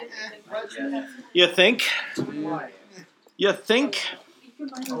You think? You think?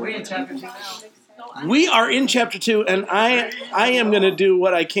 Are we in chapter 2 now? We are in chapter 2, and I am going to do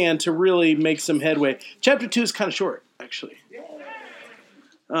what I can to really make some headway. Chapter 2 is kind of short, actually.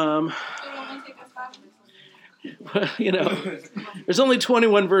 You know, there's only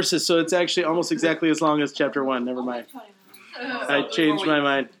 21 verses, so it's actually almost exactly as long as chapter 1. Never mind. I changed my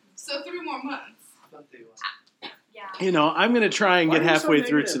mind. So 3 more months. You know, I'm going to try and get halfway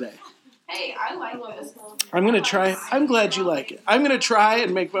through today. Hey, I like this. I'm going to try. I'm glad you like it. I'm going to try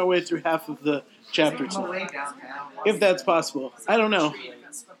and make my way through half of the chapter today, if that's possible. I don't know.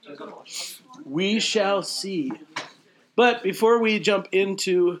 We shall see. But before we jump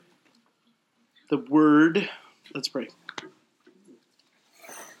into the word, let's pray.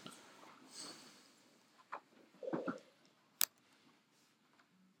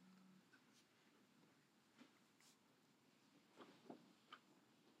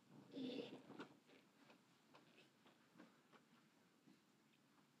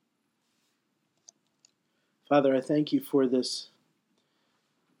 Father, I thank you for this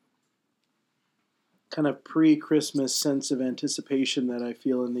kind of pre-Christmas sense of anticipation that I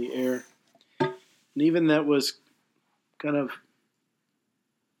feel in the air. And even that was kind of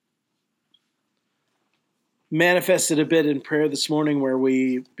manifested a bit in prayer this morning, where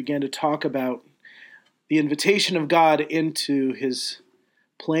we began to talk about the invitation of God into his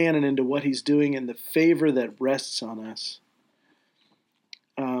plan and into what he's doing and the favor that rests on us.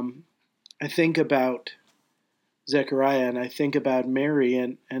 I think about Zechariah, and I think about Mary,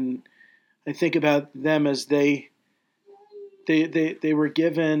 and I think about them as they were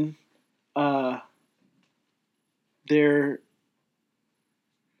given their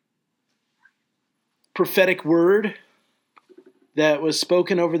prophetic word that was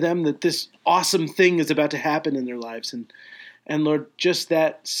spoken over them, that this awesome thing is about to happen in their lives. And Lord, just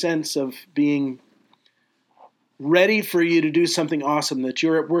that sense of being ready for you to do something awesome, that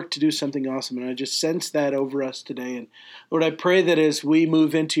you're at work to do something awesome. And I just sense that over us today. And Lord, I pray that as we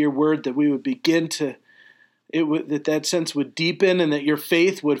move into your word, that we would begin to, that sense would deepen, and that your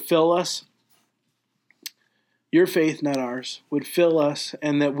faith would fill us. Your faith, not ours, would fill us,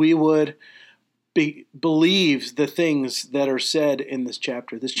 and that we would believe the things that are said in this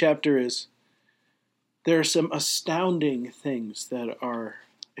chapter. This chapter there are some astounding things that are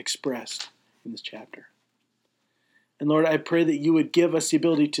expressed in this chapter. And Lord, I pray that you would give us the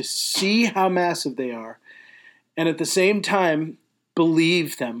ability to see how massive they are, and at the same time,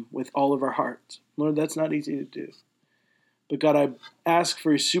 believe them with all of our hearts. Lord, that's not easy to do. But God, I ask for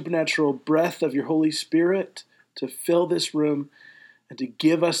your supernatural breath of your Holy Spirit to fill this room and to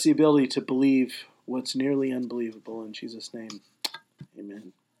give us the ability to believe what's nearly unbelievable. In Jesus' name,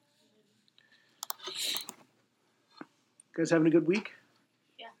 amen. You guys having a good week?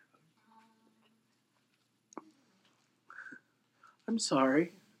 Yeah. I'm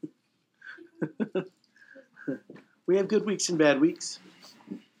sorry. We have good weeks and bad weeks.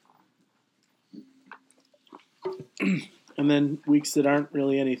 And then weeks that aren't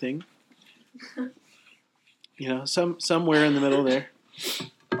really anything. You know, somewhere in the middle there.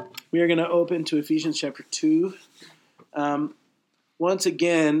 We are going to open to Ephesians chapter 2. Once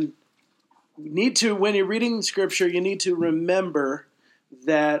again, when you're reading Scripture, you need to remember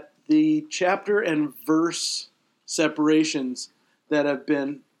that the chapter and verse separations that have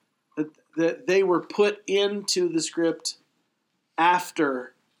been, that they were put into the script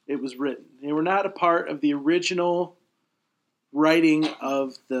after it was written. They were not a part of the original writing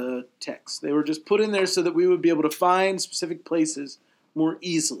of the text. They were just put in there so that we would be able to find specific places more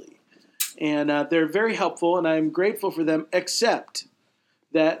easily. And they're very helpful, and I'm grateful for them, except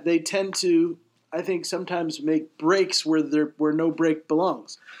that they tend to, I think, sometimes make breaks where no break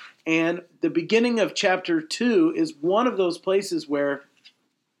belongs. And the beginning of chapter 2 is one of those places where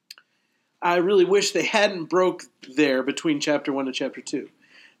I really wish they hadn't broke there between chapter 1 and chapter 2.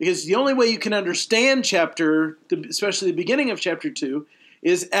 Because the only way you can understand especially the beginning of chapter 2,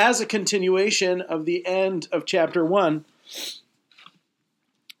 is as a continuation of the end of chapter 1.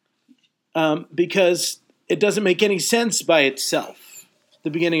 Because it doesn't make any sense by itself. The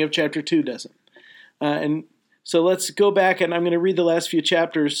beginning of chapter 2 doesn't. And so let's go back, and I'm going to read the last few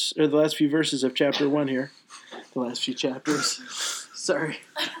chapters, or the last few verses of chapter 1 here. The last few chapters. Sorry.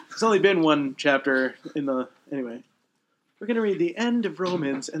 It's only been one chapter anyway. We're going to read the end of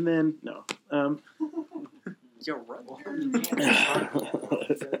Romans, and then, no. You're right.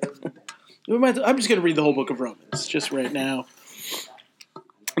 I'm just going to read the whole book of Romans, just right now.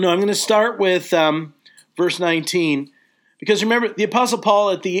 No, I'm going to start with verse 19. Because remember, the Apostle Paul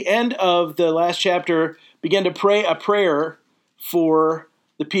at the end of the last chapter began to pray a prayer for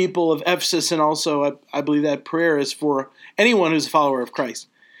the people of Ephesus, and also I believe that prayer is for anyone who's a follower of Christ.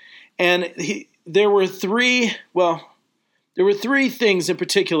 And there were three things in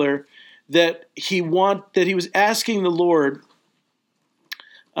particular that he was asking the Lord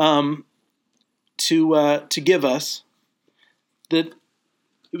to give us. That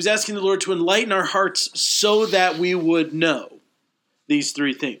he was asking the Lord to enlighten our hearts so that we would know these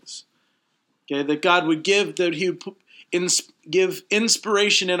three things. Okay, that God would give, that he would give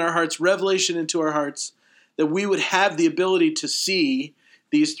inspiration in our hearts, revelation into our hearts, that we would have the ability to see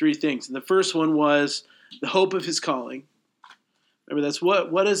these three things. And the first one was the hope of his calling. Remember, that's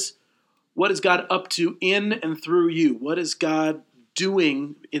what is God up to in and through you? What is God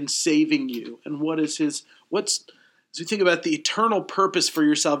doing in saving you? And as we think about the eternal purpose for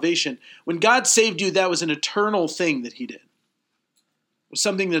your salvation, when God saved you, that was an eternal thing that he did. It was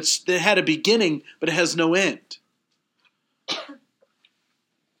something that had a beginning, but it has no end.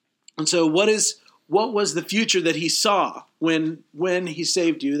 And so what was the future that he saw when he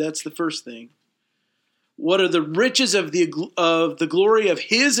saved you? That's the first thing. What are the riches of the glory of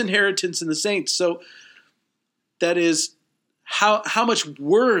his inheritance in the saints? So that is how much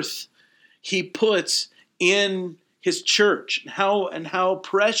worth he puts in his church, and how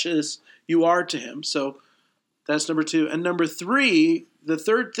precious you are to him. So that's number two. And number three, the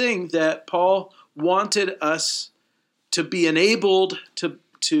third thing that Paul wanted us to be enabled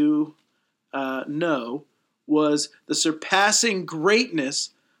to know was the surpassing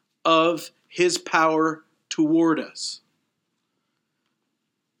greatness of his power toward us.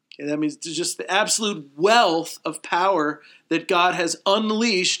 Okay, that means just the absolute wealth of power that God has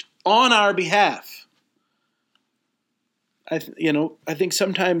unleashed on our behalf. I think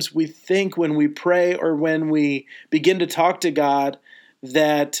sometimes we think when we pray or when we begin to talk to God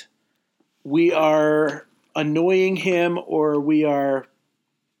that we are annoying him, or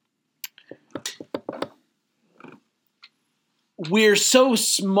we're so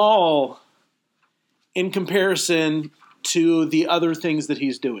small in comparison to the other things that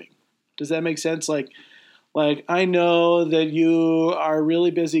he's doing. Does that make sense? Like I know that you are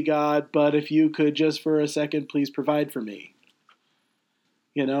really busy, God, but if you could just for a second please provide for me.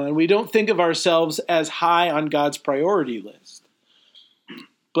 And we don't think of ourselves as high on God's priority list.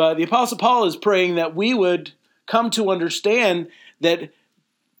 But the Apostle Paul is praying that we would come to understand that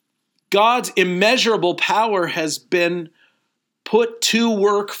God's immeasurable power has been put to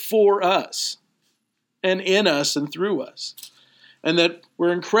work for us and in us and through us. And that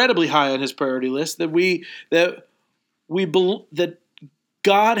we're incredibly high on his priority list, that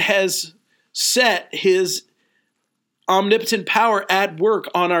God has set his omnipotent power at work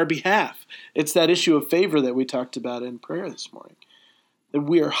on our behalf. It's that issue of favor that we talked about in prayer this morning. That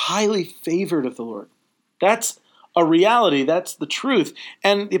we are highly favored of the Lord. That's a reality. That's the truth.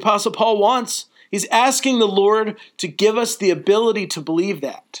 And the Apostle Paul he's asking the Lord to give us the ability to believe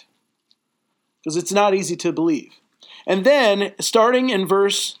that. Because it's not easy to believe. And then, starting in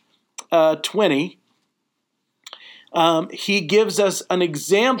verse 20, he gives us an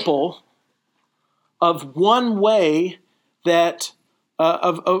example of one way that,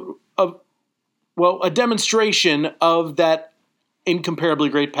 a demonstration of that incomparably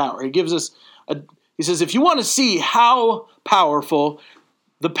great power. He says, if you want to see how powerful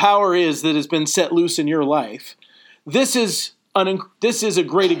the power is that has been set loose in your life, this is a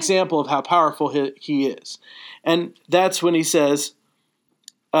great example of how powerful he is. And that's when he says,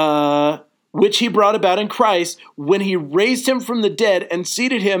 which he brought about in Christ when he raised him from the dead and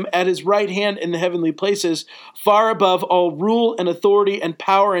seated him at his right hand in the heavenly places, far above all rule and authority and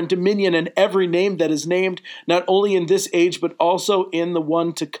power and dominion and every name that is named, not only in this age, but also in the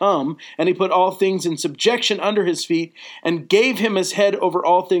one to come. And he put all things in subjection under his feet and gave him as head over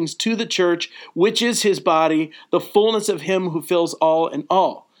all things to the church, which is his body, the fullness of him who fills all in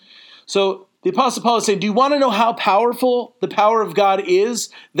all. So the Apostle Paul is saying, do you want to know how powerful the power of God is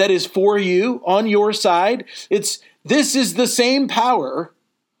that is for you, on your side? This is the same power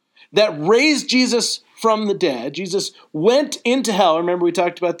that raised Jesus from the dead. Jesus went into hell. Remember, we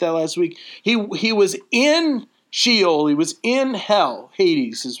talked about that last week. He was in Sheol. He was in hell.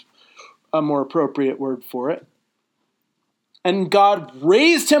 Hades is a more appropriate word for it. And God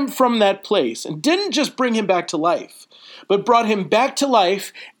raised him from that place and didn't just bring him back to life, but brought him back to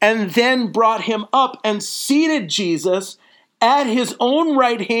life and then brought him up and seated Jesus at his own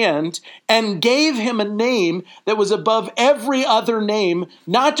right hand and gave him a name that was above every other name,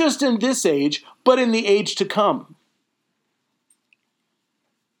 not just in this age, but in the age to come.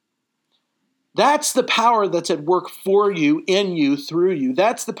 That's the power that's at work for you, in you, through you.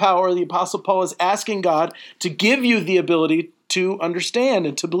 That's the power the Apostle Paul is asking God to give you the ability to understand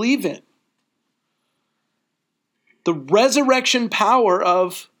and to believe in. The resurrection power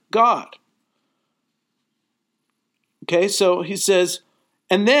of God. Okay, so he says,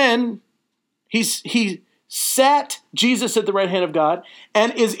 and then he sat Jesus at the right hand of God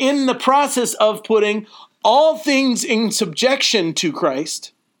and is in the process of putting all things in subjection to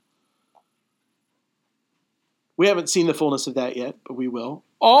Christ. We haven't seen the fullness of that yet, but we will.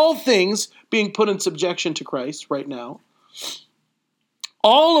 All things being put in subjection to Christ right now.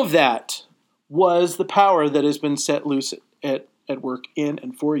 All of that was the power that has been set loose at work in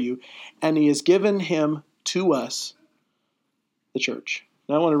and for you, and he has given him to us, the church.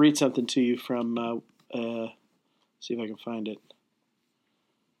 Now I want to read something to you from, see if I can find it.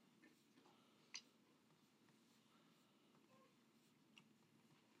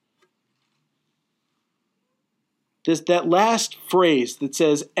 That last phrase that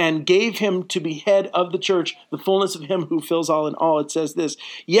says, and gave him to be head of the church, the fullness of him who fills all in all. It says this,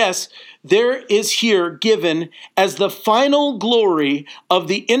 yes, there is here given as the final glory of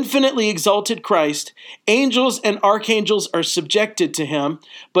the infinitely exalted Christ, angels and archangels are subjected to him,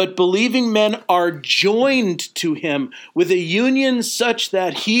 but believing men are joined to him with a union such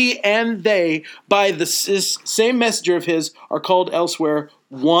that he and they, by the same messenger of his, are called elsewhere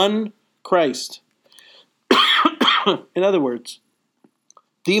one Christ. In other words,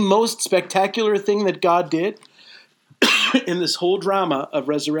 the most spectacular thing that God did in this whole drama of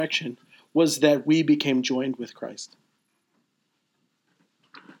resurrection was that we became joined with Christ.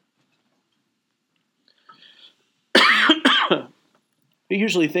 We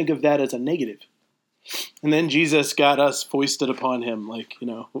usually think of that as a negative. And then Jesus got us foisted upon him, like,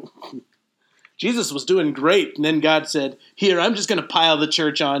 Jesus was doing great. And then God said, here, I'm just going to pile the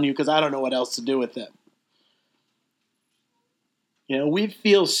church on you because I don't know what else to do with them. We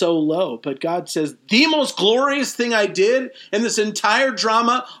feel so low, but God says, the most glorious thing I did in this entire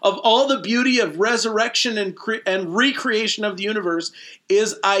drama of all the beauty of resurrection and recreation of the universe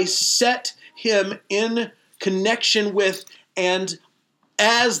is I set him in connection with and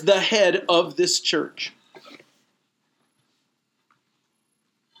as the head of this church.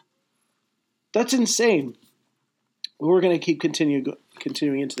 That's insane. We're going to keep continuing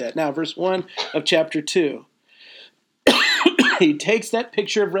into that. Now, verse 1 of chapter 2. He takes that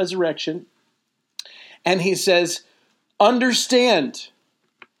picture of resurrection and he says, understand,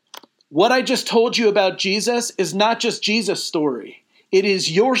 what I just told you about Jesus is not just Jesus' story. It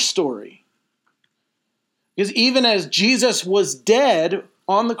is your story. Because even as Jesus was dead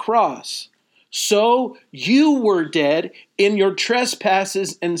on the cross, so you were dead in your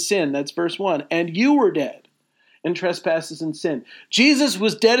trespasses and sin. That's verse 1. And you were dead in trespasses and sin. Jesus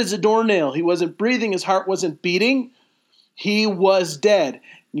was dead as a doornail. He wasn't breathing. His heart wasn't beating. He was dead.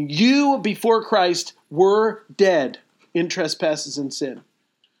 You, before Christ, were dead in trespasses and sin.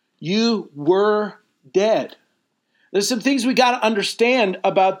 You were dead. There's some things we got to understand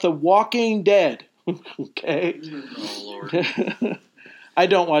about the walking dead. Okay? Oh, Lord. I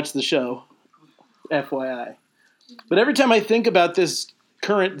don't watch the show, FYI. But every time I think about this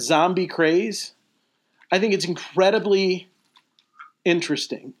current zombie craze, I think it's incredibly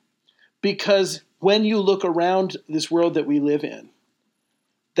interesting. Because when you look around this world that we live in,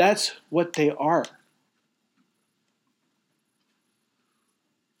 that's what they are.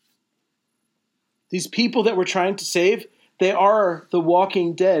 These people that we're trying to save, they are the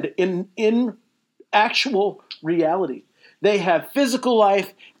walking dead in actual reality. They have physical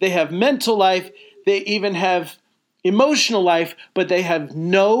life, they have mental life, they even have emotional life, but they have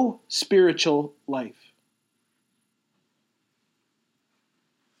no spiritual life.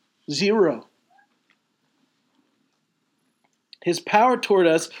 Zero. His power toward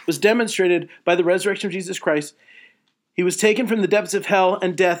us was demonstrated by the resurrection of Jesus Christ. He was taken from the depths of hell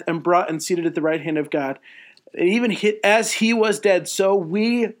and death and brought and seated at the right hand of God. And even as he was dead, so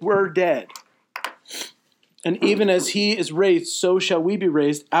we were dead. And even as he is raised, so shall we be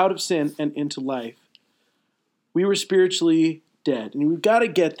raised out of sin and into life. We were spiritually dead. And we've got to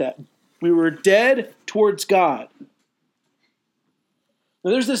get that. We were dead towards God.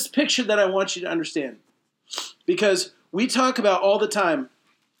 Now, there's this picture that I want you to understand. Because we talk about all the time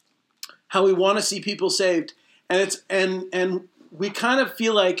how we want to see people saved. And we kind of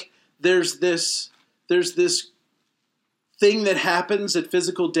feel like there's this thing that happens at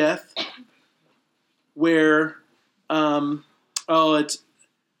physical death where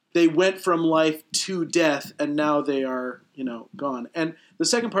they went from life to death and now they are gone. And the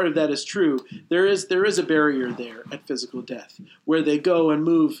second part of that is true. There is a barrier there at physical death where they go and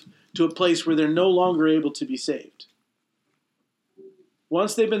move to a place where they're no longer able to be saved.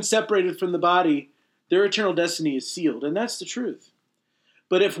 Once they've been separated from the body, their eternal destiny is sealed, and that's the truth.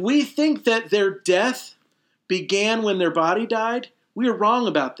 But if we think that their death began when their body died, we are wrong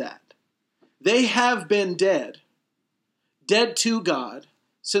about that. They have been dead to God,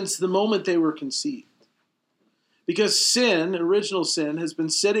 since the moment they were conceived. Because sin, original sin, has been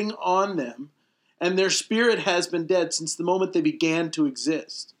sitting on them, and their spirit has been dead since the moment they began to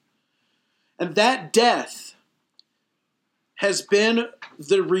exist. And that death has been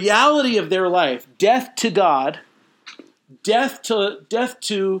the reality of their life. Death to God, death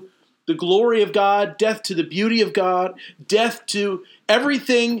to the glory of God, death to the beauty of God, death to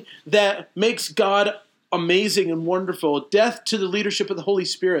everything that makes God amazing and wonderful, death to the leadership of the Holy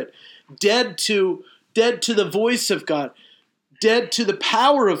Spirit, dead to the voice of God, dead to the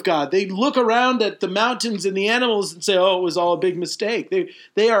power of God. They look around at the mountains and the animals and say, oh, it was all a big mistake.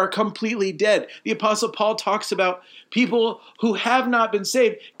 They are completely dead. The Apostle Paul talks about people who have not been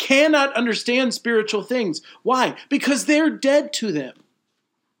saved cannot understand spiritual things. Why? Because they're dead to them.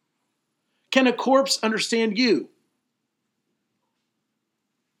 Can a corpse understand you?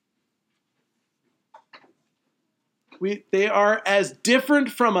 They are as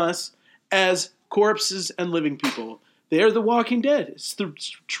different from us as corpses and living people. They are the walking dead. It's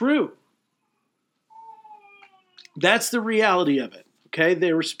true. That's the reality of it. Okay?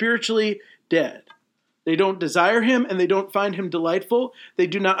 They were spiritually dead. They don't desire him and they don't find him delightful. They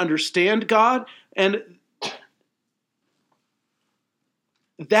do not understand God. And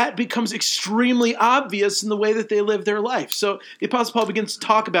that becomes extremely obvious in the way that they live their life. So the Apostle Paul begins to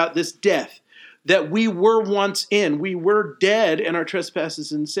talk about this death that we were once in. We were dead in our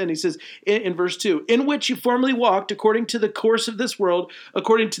trespasses and sin. He says in verse 2, in which you formerly walked according to the course of this world,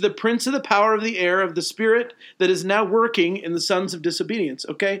 according to the prince of the power of the air, of the spirit that is now working in the sons of disobedience.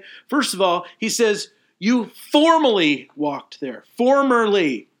 Okay? First of all, he says, you formerly walked there.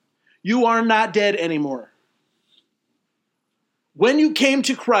 Formerly. You are not dead anymore. When you came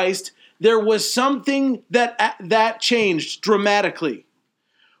to Christ, there was something that changed dramatically.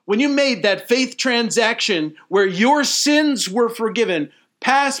 When you made that faith transaction where your sins were forgiven,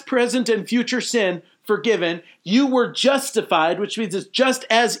 past, present, and future sin forgiven, you were justified, which means it's just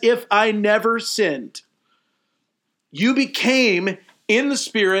as if I never sinned. You became, in the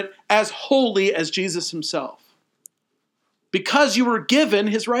Spirit, as holy as Jesus himself, because you were given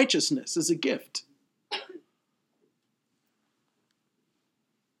his righteousness as a gift.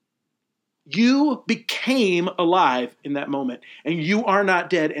 You became alive in that moment, and you are not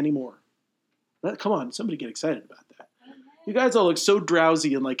dead anymore. Come on, somebody get excited about that. You guys all look so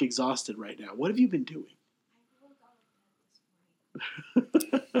drowsy and like exhausted right now. What have you been doing?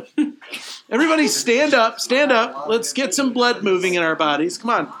 Everybody stand up, stand up. Let's get some blood moving in our bodies. Come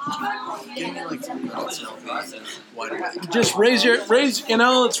on. Just raise,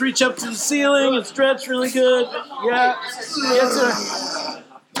 let's reach up to the ceiling and stretch really good. Yeah. Yes, sir.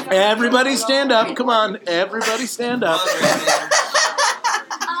 Everybody stand up. Come on. Everybody stand up.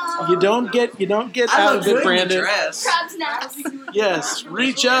 You don't get out of it, Brandon. Yes.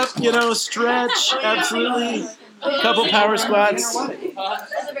 Reach up, stretch. Absolutely. A couple power squats.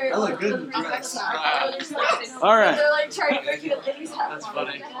 I look good in the dress. All right. That's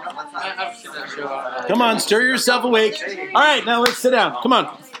funny. Come on, stir yourself awake. All right, now let's sit down. Come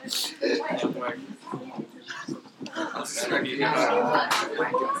on.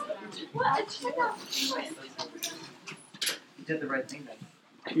 You did the right thing then.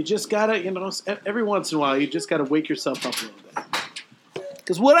 You just gotta, every once in a while, you just gotta wake yourself up a little bit.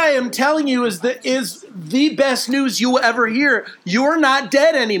 Because what I am telling you is the best news you will ever hear. You're not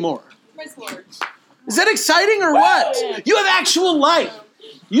dead anymore. Is that exciting or what? You have actual life.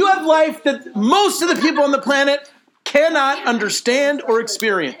 You have life that most of the people on the planet cannot understand or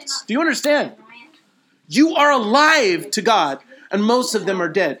experience. Do you understand? You are alive to God, and most of them are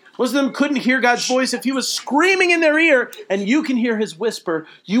dead. Most of them couldn't hear God's voice if he was screaming in their ear, and you can hear his whisper.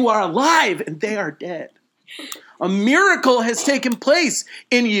 You are alive, and they are dead. A miracle has taken place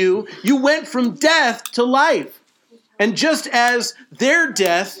in you. You went from death to life. And just as their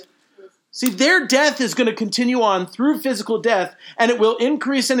death is going to continue on through physical death, and it will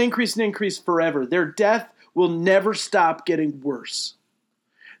increase and increase and increase forever. Their death will never stop getting worse.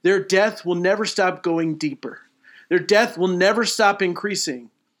 Their death will never stop going deeper. Their death will never stop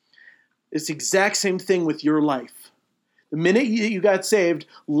increasing. It's the exact same thing with your life. The minute you got saved,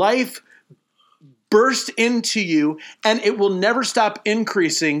 life burst into you, and it will never stop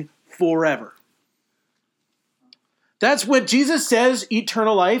increasing forever. That's what Jesus says,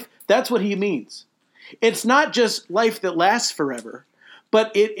 eternal life. That's what he means. It's not just life that lasts forever,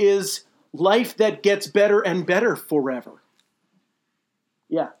 but it is life that gets better and better forever.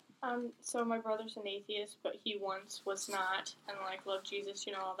 Yeah. So my brother's an atheist, but he once was not, and loved Jesus,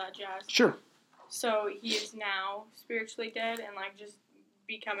 all that jazz. Sure. So he is now spiritually dead and just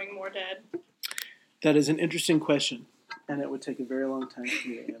becoming more dead. That is an interesting question, and it would take a very long time for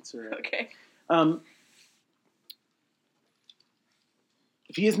me to answer it. Okay.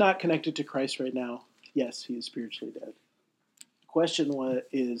 If he is not connected to Christ right now, yes, he is spiritually dead. The question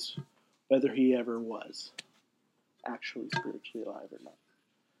is whether he ever was actually spiritually alive or not.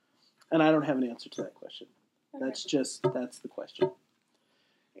 And I don't have an answer to that question. Okay. That's the question.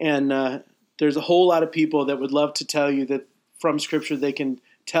 And there's a whole lot of people that would love to tell you that from Scripture they can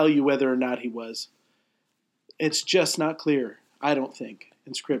tell you whether or not he was. It's just not clear, I don't think,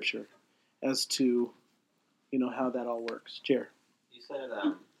 in Scripture as to, how that all works. Jer. You said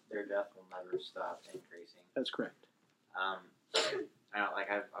their death will never stop increasing. That's correct. I don't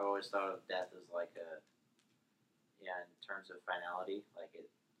I've always thought of death as in terms of finality,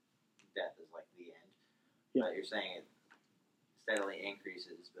 death is the end. Yeah. But you're saying it steadily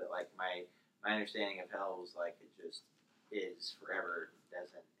increases, but my understanding of hell was it just is forever,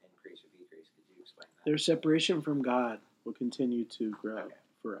 doesn't increase or decrease. Could you explain that? Their separation from God will continue to grow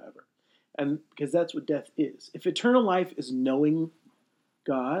forever. And because that's what death is. If eternal life is knowing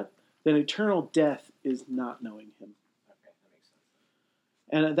God, then eternal death is not knowing him. Okay, that makes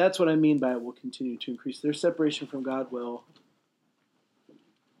sense. And that's what I mean by it will continue to increase. Their separation from God will,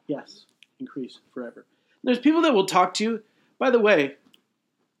 yes, increase forever. There's people that will talk to you. By the way,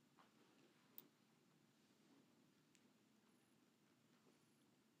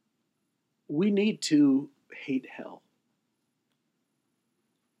 we need to hate hell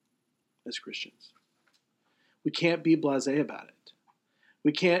as Christians. We can't be blasé about it.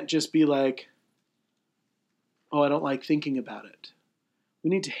 We can't just be like, oh, I don't like thinking about it.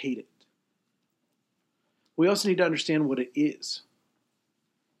 We need to hate it. We also need to understand what it is.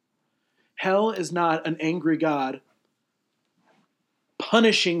 Hell is not an angry God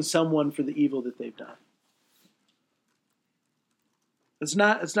punishing someone for the evil that they've done. It's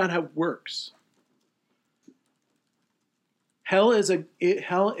not how it works. Hell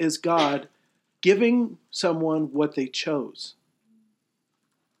is God giving someone what they chose.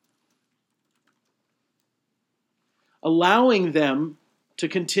 Allowing them to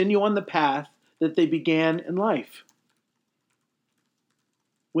continue on the path that they began in life.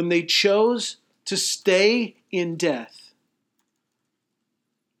 When they chose to stay in death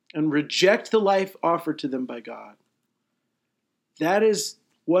and reject the life offered to them by God, that is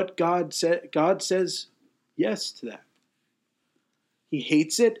what God said. God says yes to that. He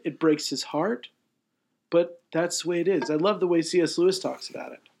hates it. It breaks his heart. But that's the way it is. I love the way C.S. Lewis talks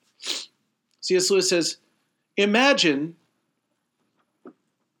about it. C.S. Lewis says, imagine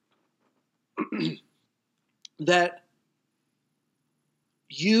that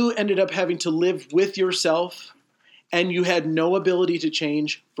you ended up having to live with yourself and you had no ability to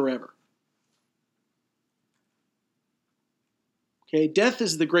change forever. Okay, death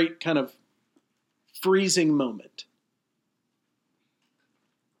is the great kind of freezing moment.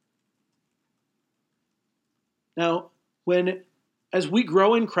 Now, as we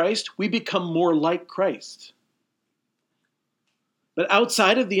grow in Christ, we become more like Christ. But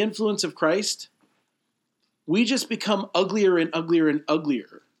outside of the influence of Christ, we just become uglier and uglier and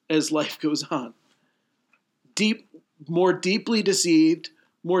uglier as life goes on. More deeply deceived,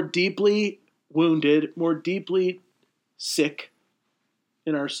 more deeply wounded, more deeply sick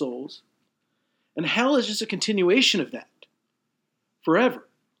in our souls. And hell is just a continuation of that forever.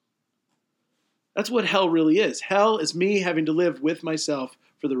 That's what hell really is. Hell is me having to live with myself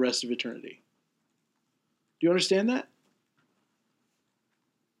for the rest of eternity. Do you understand that?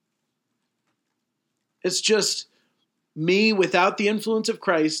 It's just me without the influence of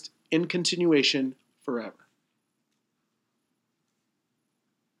Christ in continuation forever.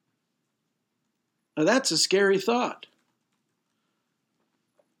 Now that's a scary thought.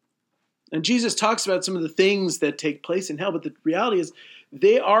 And Jesus talks about some of the things that take place in hell, but the reality is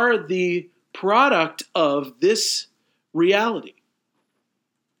they are the product of this reality.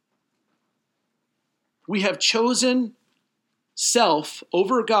 We have chosen self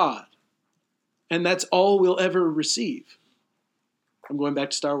over God, and that's all we'll ever receive. I'm going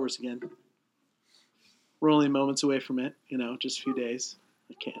back to Star Wars again. We're only moments away from it, just a few days.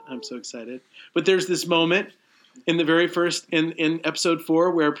 I'm so excited. But there's this moment in the very first, in episode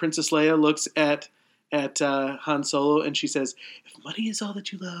 4, where Princess Leia looks at Han Solo and she says, if money is all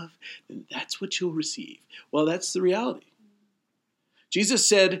that you love, then that's what you'll receive. Well, that's the reality. Jesus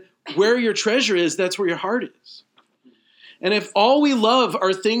said, where your treasure is, that's where your heart is. And if all we love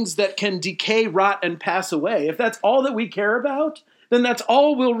are things that can decay, rot, and pass away, if that's all that we care about, then that's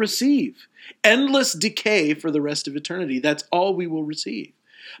all we'll receive. Endless decay for the rest of eternity. That's all we will receive.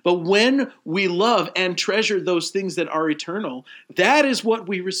 But when we love and treasure those things that are eternal, that is what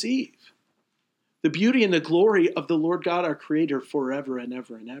we receive. The beauty and the glory of the Lord God, our Creator, forever and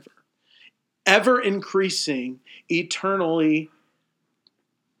ever and ever. Ever increasing, eternally,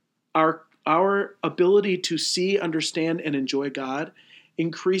 our ability to see, understand, and enjoy God,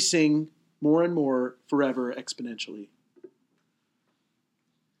 increasing more and more forever exponentially.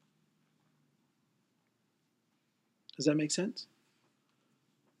 Does that make sense?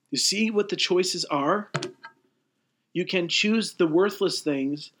 You see what the choices are? You can choose the worthless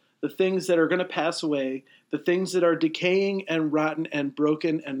things, the things that are going to pass away, the things that are decaying and rotten and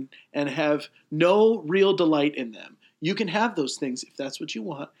broken and have no real delight in them. You can have those things if that's what you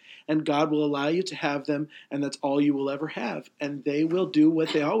want, and God will allow you to have them, and that's all you will ever have. And they will do what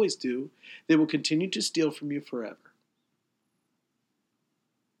they always do. They will continue to steal from you forever.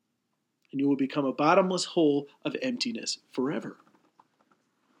 And you will become a bottomless hole of emptiness forever.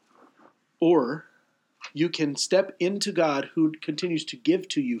 Or you can step into God who continues to give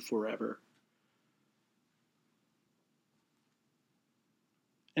to you forever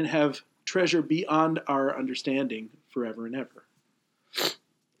and have treasure beyond our understanding forever and ever.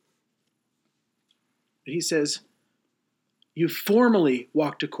 He says, you formerly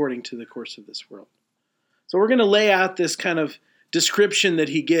walked according to the course of this world. So we're going to lay out this kind of description that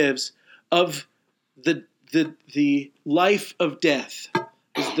he gives of the life of death.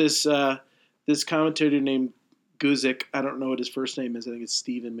 Is this commentator named Guzik? I don't know what his first name is. I think it's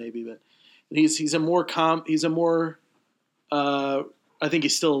Stephen maybe, but he's a more I think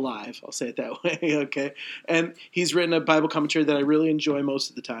he's still alive. I'll say it that way. Okay, and he's written a Bible commentary that I really enjoy most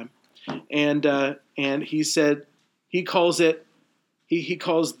of the time, and he said he calls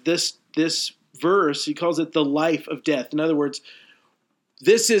this verse, he calls it the life of death. In other words,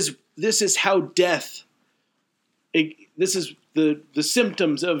 this is how death. This is the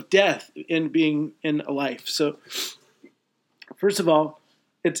symptoms of death in being in a life. So, first of all,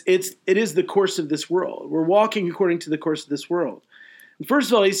 it is the course of this world. We're walking according to the course of this world. And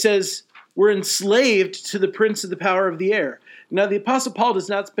first of all, he says we're enslaved to the prince of the power of the air. Now, the Apostle Paul does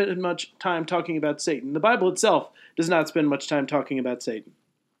not spend much time talking about Satan. The Bible itself does not spend much time talking about Satan.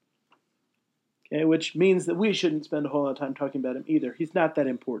 Okay, which means that we shouldn't spend a whole lot of time talking about him either. He's not that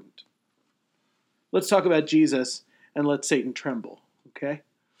important. Let's talk about Jesus and let Satan tremble, okay?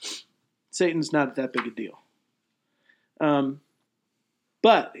 Satan's not that big a deal.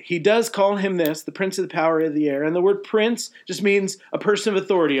 But he does call him this, the prince of the power of the air. And the word prince just means a person of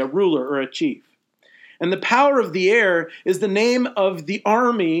authority, a ruler or a chief. And the power of the air is the name of the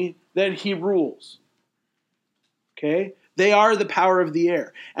army that he rules. Okay? They are the power of the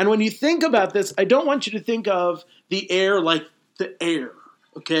air. And when you think about this, I don't want you to think of the air like the air,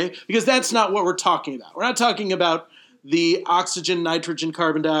 okay? Because that's not what we're talking about. We're not talking about the oxygen, nitrogen,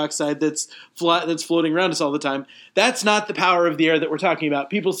 carbon dioxide that's floating around us all the time. That's not the power of the air that we're talking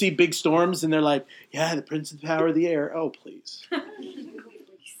about. People see big storms and they're like, yeah, the prince of the power of the air. Oh, please.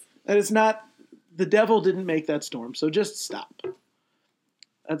 That is not, the devil didn't make that storm, so just stop.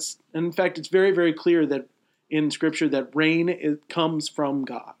 In fact, it's very, very clear that in Scripture that rain comes from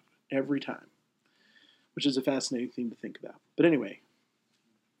God every time, which is a fascinating thing to think about. But anyway,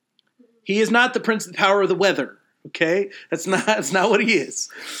 he is not the prince of the power of the weather. Okay? That's not what he is.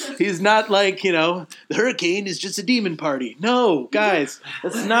 He's not like, the hurricane is just a demon party. No, guys,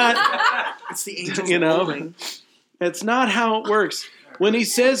 that's not, It's the angels that's not how it works. When he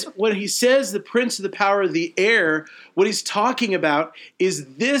says the prince of the power of the air, what he's talking about is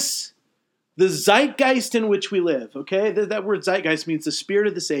the zeitgeist in which we live, okay? That word zeitgeist means the spirit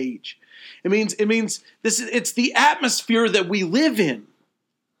of this age. It means it's the atmosphere that we live in.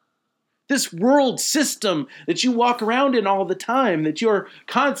 This world system that you walk around in all the time, that you're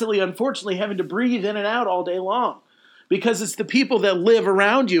constantly, unfortunately, having to breathe in and out all day long, because it's the people that live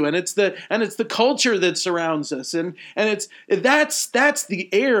around you, and it's the culture that surrounds us, and that's the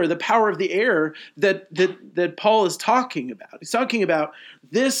air, the power of the air that Paul is talking about. He's talking about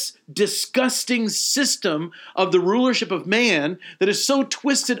this disgusting system of the rulership of man that is so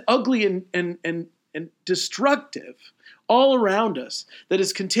twisted, ugly, and destructive all around us, that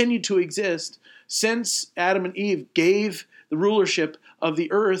has continued to exist since Adam and Eve gave the rulership of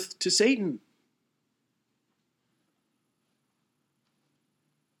the earth to Satan.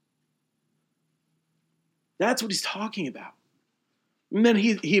 That's what he's talking about. And then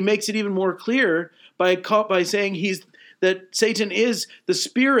he makes it even more clear by saying that Satan is the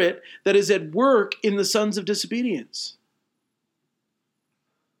spirit that is at work in the sons of disobedience.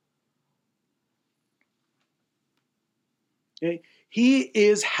 Okay? He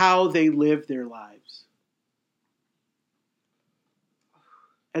is how they live their lives.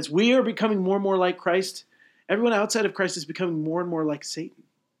 As we are becoming more and more like Christ, everyone outside of Christ is becoming more and more like Satan.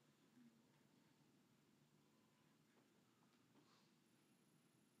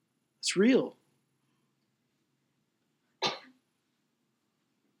 It's real.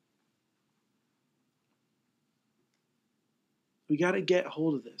 We got to get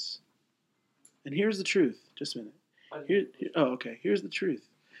hold of this. And here's the truth. Just a minute. Here's the truth.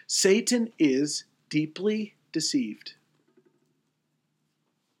 Satan is deeply deceived.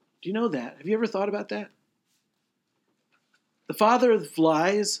 Do you know that? Have you ever thought about that? The father of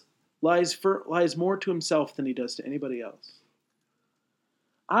lies lies more to himself than he does to anybody else.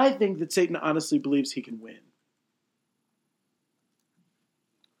 I think that Satan honestly believes he can win.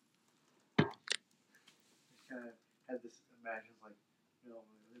 Kind of had this imagine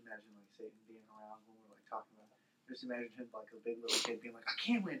imagine Satan being around when we're talking about it. Just imagine him like a big little kid being like, I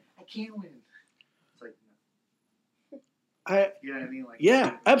can't win. It's like, no. You know what I mean?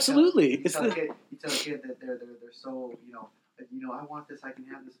 Yeah, absolutely. You tell a kid that they're so, I want this, I can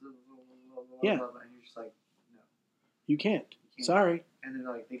have this, blah, blah, blah, yeah. blah, blah, and you're just like, no. You can't. Sorry. And then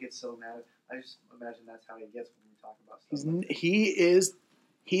they get so mad. I just imagine that's how he gets when we talk about stuff.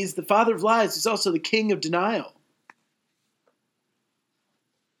 He's the father of lies. He's also the king of denial.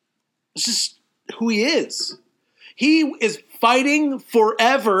 It's just who he is. He is fighting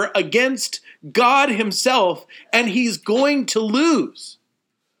forever against God himself, and he's going to lose.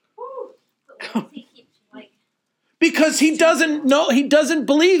 Because he doesn't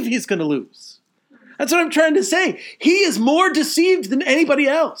believe he's going to lose. That's what I'm trying to say. He is more deceived than anybody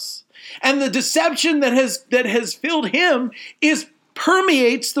else. And the deception that has filled him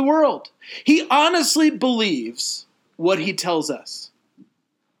permeates the world. He honestly believes what he tells us.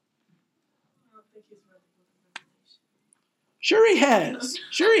 Sure he has.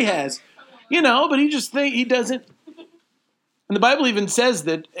 But he doesn't. And the Bible even says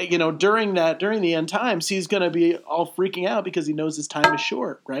that, during the end times, he's going to be all freaking out because he knows his time is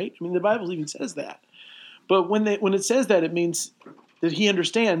short, right? I mean, the Bible even says that. But when it says that, it means that he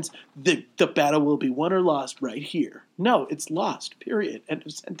understands that the battle will be won or lost right here. No, it's lost, period. End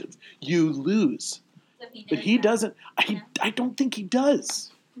of sentence. You lose. So but he doesn't. I don't think he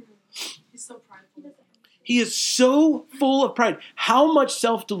does. He's so prideful. He is so full of pride. How much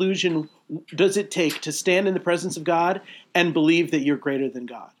self-delusion does it take to stand in the presence of God and believe that you're greater than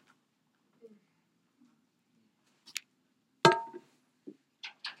God?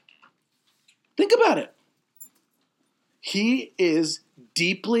 Think about it. He is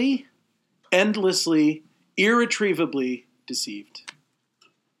deeply, endlessly, irretrievably deceived.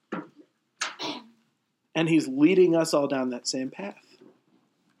 And he's leading us all down that same path.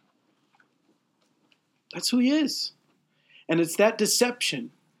 That's who he is. And it's that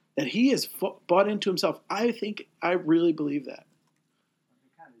deception that he has bought into himself. I really believe that.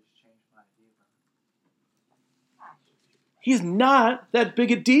 He's not that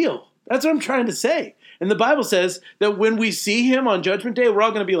big a deal. That's what I'm trying to say. And the Bible says that when we see him on Judgment Day, we're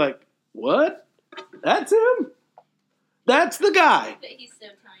all going to be like, what? That's him? That's the guy. But he's so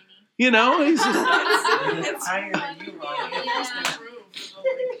tiny. He's just... It's higher than you, Ron.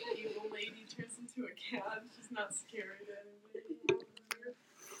 The evil lady turns into a cat. She's not scary to anybody.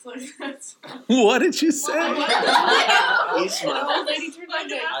 It's like that's. What did you say? He's The old lady turned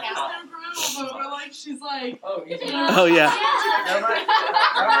into a cat. But we're like, she's like. Oh, yeah.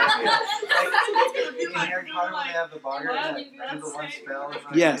 In Harry Potter, when they have the boggart that do the one spell.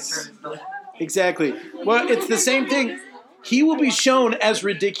 Yes. Exactly. Well, it's the same thing. He will be shown as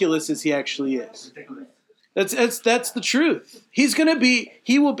ridiculous as he actually is. That's the truth.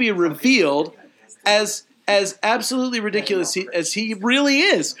 He will be revealed as absolutely ridiculous as he really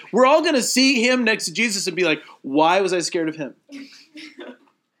is. We're all going to see him next to Jesus and be like, why was I scared of him?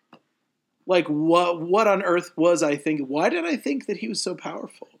 Like, what on earth was I thinking? Why did I think that he was so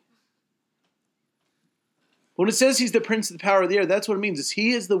powerful? When it says he's the prince of the power of the air, that's what it means. Is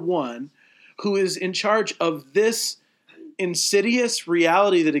he is the one who is in charge of this insidious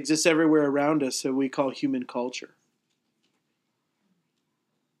reality that exists everywhere around us that we call human culture.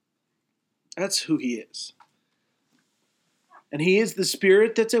 That's who he is. And he is the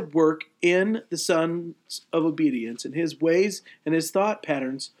spirit that's at work in the sons of obedience, and his ways and his thought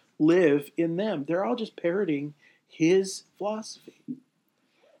patterns live in them. They're all just parroting his philosophy.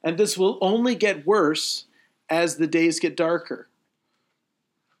 And this will only get worse as the days get darker.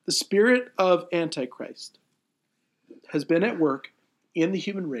 The spirit of Antichrist has been at work in the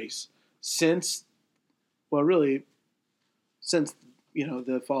human race since the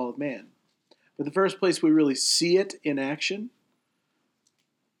fall of man. But the first place we really see it in action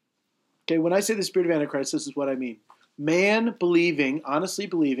Okay, when I say the spirit of Antichrist, this is what I mean. Man believing, honestly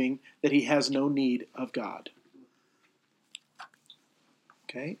believing, that he has no need of God.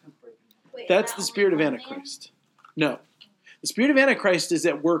 Okay? Wait, That's is the that spirit of only one man? Antichrist. No. The spirit of Antichrist is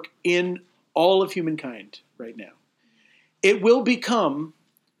at work in all of humankind right now. It will become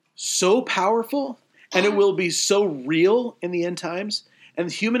so powerful and it will be so real in the end times, and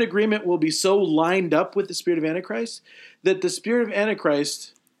the human agreement will be so lined up with the spirit of Antichrist that the spirit of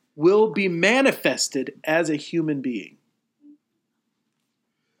Antichrist will be manifested as a human being.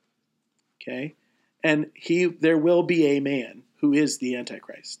 Okay? And there will be a man who is the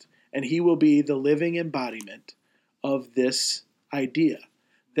Antichrist. And he will be the living embodiment of this idea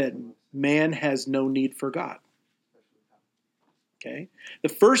that man has no need for God. Okay? The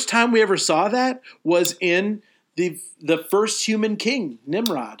first time we ever saw that was in the first human king,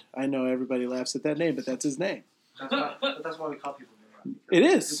 Nimrod. I know everybody laughs at that name, but that's his name. That's why we call people Nimrod. It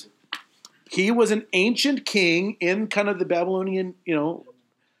is. He was an ancient king in kind of the Babylonian,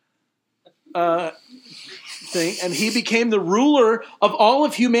 thing, and he became the ruler of all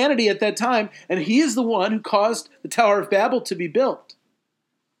of humanity at that time, and he is the one who caused the Tower of Babel to be built.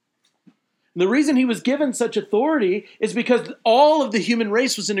 And the reason he was given such authority is because all of the human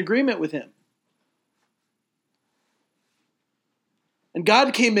race was in agreement with him. And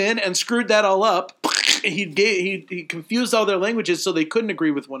God came in and screwed that all up. He confused all their languages so they couldn't agree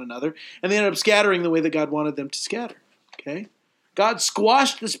with one another, and they ended up scattering the way that God wanted them to scatter. Okay? God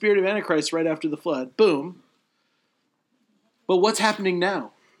squashed the spirit of Antichrist right after the flood. Boom. But what's happening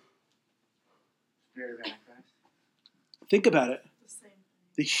now? Spirit of Antichrist. Think about it. The same thing.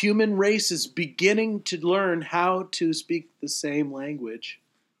 The human race is beginning to learn how to speak the same language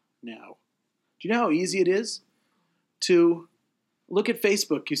now. Do you know how easy it is to look at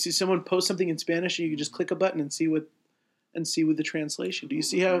Facebook? You see someone post something in Spanish, and you can just click a button and see with the translation. Do you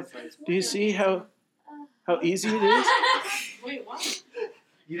see how easy it is? Wait, what?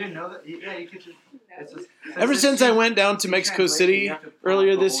 You didn't know that? Yeah, you could just. It's just Ever since I went down to Mexico City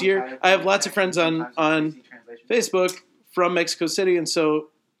earlier this year, I have lots of friends on Facebook from Mexico City, and so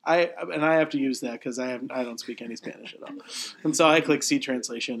I have to use that because I don't speak any Spanish at all, and so I click see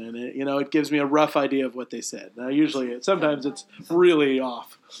translation, and it gives me a rough idea of what they said. Now, sometimes it's really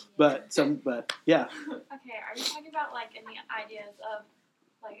off, but yeah. Okay, are you talking about like in the ideas of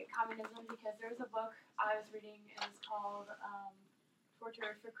like communism? Because there's a book I was reading, it was called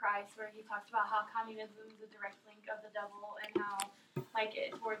Tortured for Christ, where he talks about how communism is a direct link of the devil and how like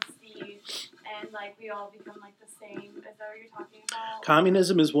it towards the end, like we all become like the same. Is that what you're talking about?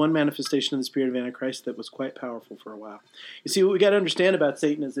 Communism is one manifestation of the spirit of Antichrist that was quite powerful for a while. You see, what we got to understand about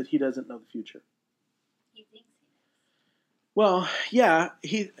Satan is that he doesn't know the future. He thinks he knows. Well, yeah,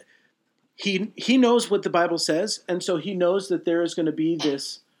 he knows what the Bible says, and so he knows that there is going to be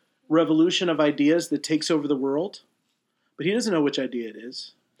this revolution of ideas that takes over the world, but he doesn't know which idea it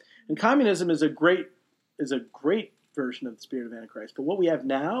is. And communism is a great version of the spirit of Antichrist. But what we have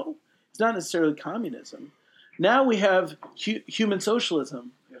now is not necessarily communism. Now we have human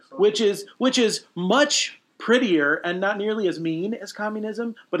socialism, which is much prettier and not nearly as mean as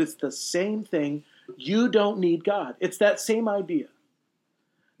communism, but it's the same thing. You don't need God. It's that same idea.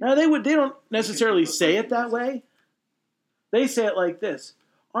 Now they don't necessarily say it that way. They say it like this: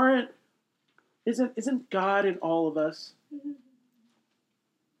 Isn't God in all of us? Do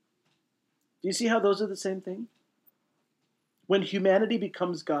you see how those are the same thing? When humanity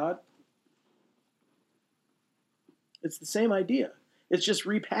becomes God, it's the same idea. It's just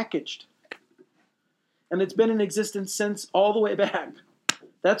repackaged. And it's been in existence since all the way back.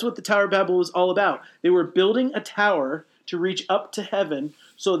 That's what the Tower of Babel was all about. They were building a tower to reach up to heaven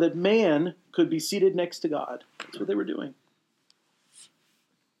so that man could be seated next to God. That's what they were doing.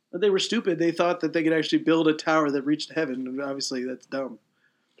 But they were stupid. They thought that they could actually build a tower that reached heaven. And obviously, that's dumb.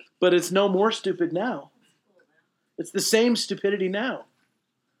 But it's no more stupid now. It's the same stupidity now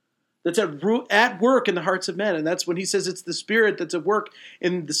that's at work in the hearts of men. And that's when he says it's the spirit that's at work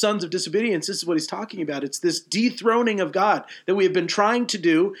in the sons of disobedience. This is what he's talking about. It's this dethroning of God that we have been trying to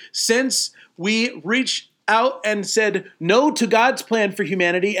do since we reached out and said no to God's plan for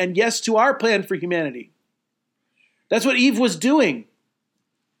humanity and yes to our plan for humanity. That's what Eve was doing.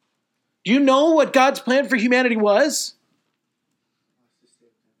 Do you know what God's plan for humanity was?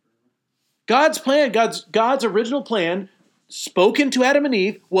 God's plan, God's original plan, spoken to Adam and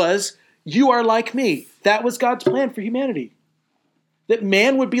Eve, was, you are like me. That was God's plan for humanity. That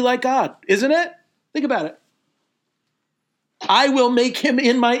man would be like God, isn't it? Think about it. I will make him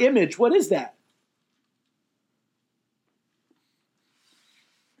in my image. What is that?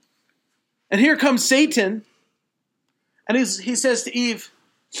 And here comes Satan, and he says to Eve,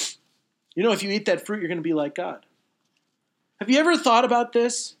 You know, if you eat that fruit, you're going to be like God. Have you ever thought about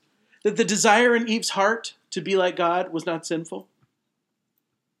this? That the desire in Eve's heart to be like God was not sinful?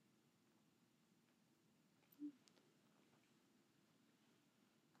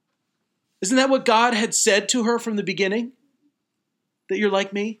 Isn't that what God had said to her from the beginning? That you're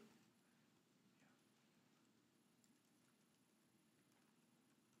like me?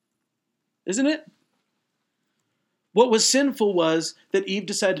 Isn't it? What was sinful was that Eve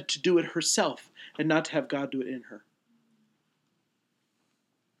decided to do it herself and not to have God do it in her.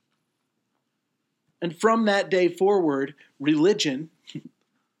 And from that day forward, religion,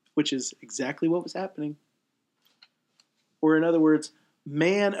 which is exactly what was happening, or in other words,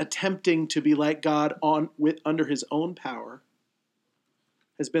 man attempting to be like God under his own power,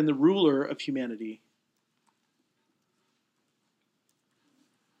 has been the ruler of humanity.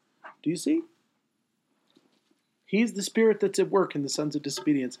 Do you see? He's the spirit that's at work in the sons of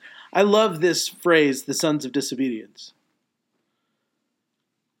disobedience. I love this phrase, the sons of disobedience.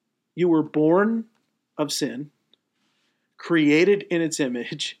 You were born of sin, created in its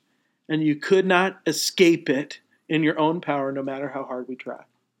image, and you could not escape it in your own power, no matter how hard we try.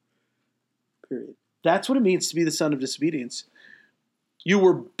 Period. That's what it means to be the son of disobedience. You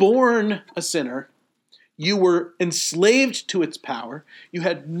were born a sinner. You were enslaved to its power. You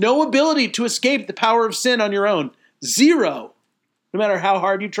had no ability to escape the power of sin on your own. Zero. No matter how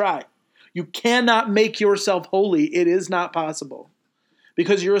hard you try. You cannot make yourself holy. It is not possible.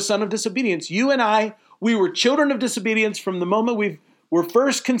 Because you're a son of disobedience. You and I, we were children of disobedience from the moment we were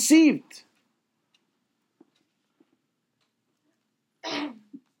first conceived.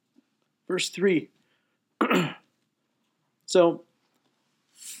 Verse 3. So,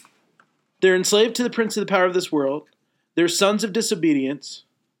 they're enslaved to the prince of the power of this world. They're sons of disobedience.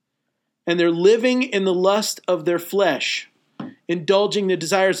 And they're living in the lust of their flesh, indulging the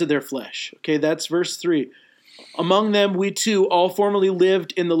desires of their flesh. Okay, that's verse 3. Among them, we too all formerly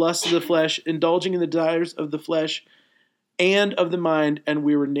lived in the lust of the flesh, indulging in the desires of the flesh and of the mind, and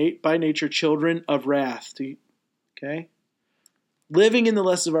we were by nature children of wrath. Okay? Living in the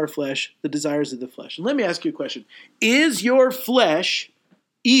lust of our flesh, the desires of the flesh. And let me ask you a question. Is your flesh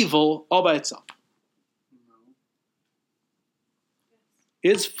evil all by itself?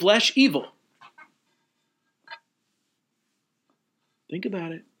 Is flesh evil? Think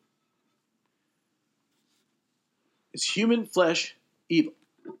about it. Is human flesh evil?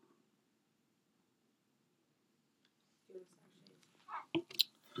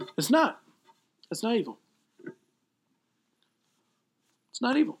 It's not. It's not evil. It's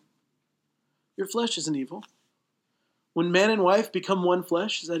not evil. Your flesh isn't evil. When man and wife become one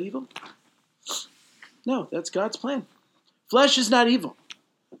flesh, is that evil? No, that's God's plan. Flesh is not evil.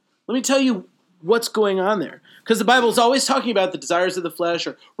 Let me tell you what's going on there. Because the Bible is always talking about the desires of the flesh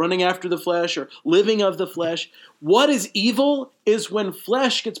or running after the flesh or living of the flesh. What is evil is when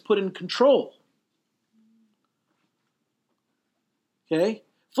flesh gets put in control. Okay?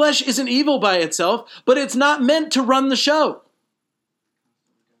 Flesh isn't evil by itself, but it's not meant to run the show.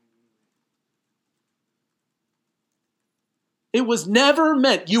 It was never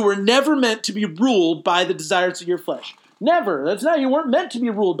meant, you were never meant to be ruled by the desires of your flesh. Never. You weren't meant to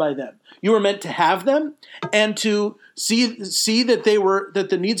be ruled by them. You were meant to have them and to see that that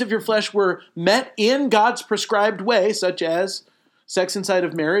the needs of your flesh were met in God's prescribed way, such as sex inside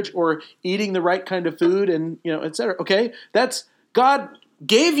of marriage or eating the right kind of food and, etc. Okay? That's God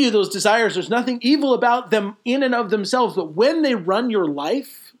gave you those desires. There's nothing evil about them in and of themselves, but when they run your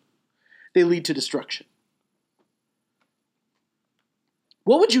life, they lead to destruction.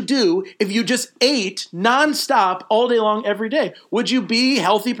 What would you do if you just ate nonstop all day long every day? Would you be a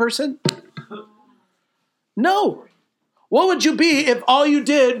healthy person? No. What would you be if all you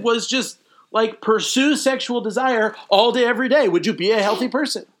did was just pursue sexual desire all day every day? Would you be a healthy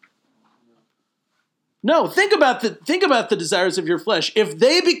person? No. Think about the desires of your flesh. If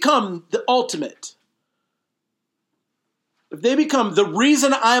they become the ultimate, if they become the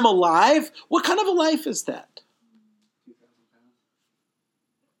reason I'm alive, what kind of a life is that?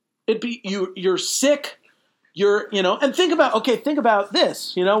 You're sick, and think about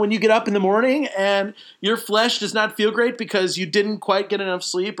this, when you get up in the morning and your flesh does not feel great because you didn't quite get enough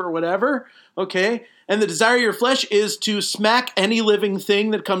sleep or whatever, okay, and the desire of your flesh is to smack any living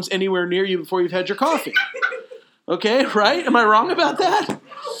thing that comes anywhere near you before you've had your coffee. Okay, right? Am I wrong about that?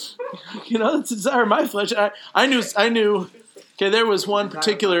 That's the desire of my flesh. I knew, okay, there was one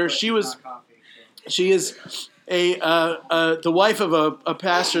particular, she is the wife of a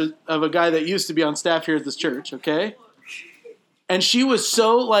pastor of a guy that used to be on staff here at this church, okay? And she was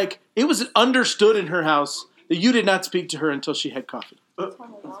so it was understood in her house that you did not speak to her until she had coffee. That's how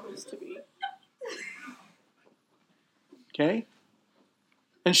my mom used to be. Okay?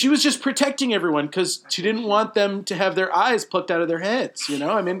 And she was just protecting everyone because she didn't want them to have their eyes plucked out of their heads, you know?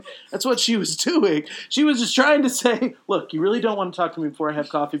 I mean, that's what she was doing. She was just trying to say, look, you really don't want to talk to me before I have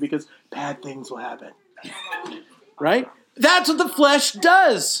coffee because bad things will happen. Right? That's what the flesh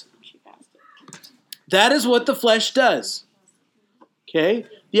does. That is what the flesh does. Okay?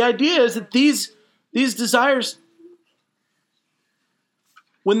 The idea is that these desires,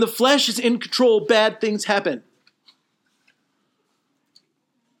 when the flesh is in control, bad things happen.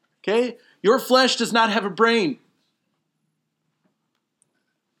 Okay? Your flesh does not have a brain.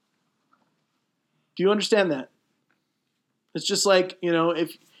 Do you understand that? It's just like, you know,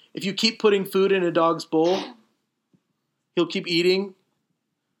 if you keep putting food in a dog's bowl, he'll keep eating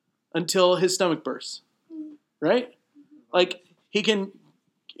until his stomach bursts. Right? Like,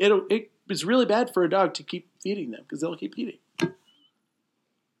 it's really bad for a dog to keep feeding them because they'll keep eating.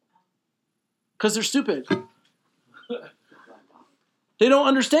 Because they're stupid. They don't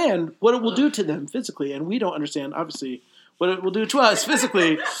understand what it will do to them physically, and we don't understand, obviously, what it will do to us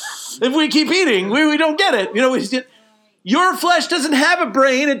physically. If we keep eating, we don't get it. You know, your flesh doesn't have a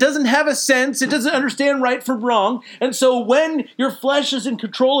brain. It doesn't have a sense. It doesn't understand right from wrong. And so when your flesh is in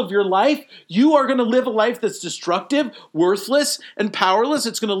control of your life, you are going to live a life that's destructive, worthless, and powerless.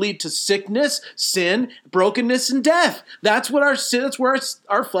 It's going to lead to sickness, sin, brokenness, and death. That's where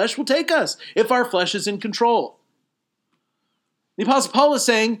our flesh will take us if our flesh is in control. The Apostle Paul is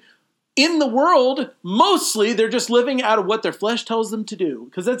saying, in the world, mostly they're just living out of what their flesh tells them to do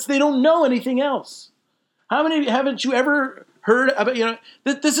because they don't know anything else. How many haven't you ever heard about, you know,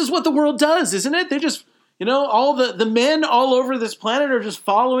 this is what the world does, isn't it? They just, you know, all the men all over this planet are just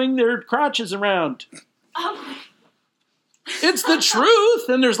following their crotches around. It's the truth.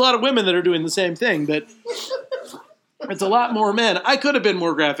 And there's a lot of women that are doing the same thing, but it's a lot more men. I could have been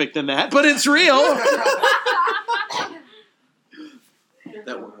more graphic than that, but it's real.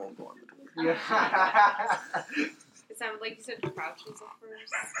 That one won't go on. It sounded like you said crouches at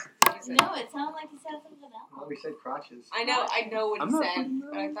first. No, it sounded like he said something else. Well, we said crotches. I know what I'm he not said, putting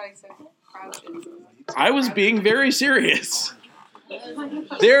but I thought he said crouches. I was being very serious.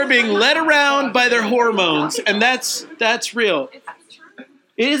 They're being led around by their hormones, and that's real.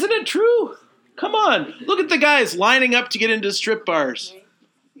 Isn't it true? Come on. Look at the guys lining up to get into strip bars.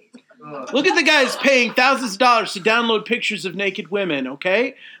 Look at the guys paying thousands of dollars to download pictures of naked women,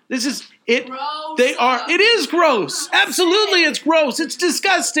 okay? This is it. Gross. It is gross. Absolutely, it's gross. It's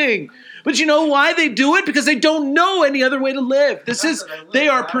disgusting. But you know why they do it? Because they don't know any other way to live. They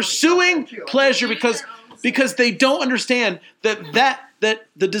are pursuing pleasure because they don't understand that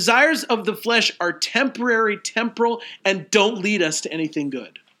the desires of the flesh are temporary, temporal, and don't lead us to anything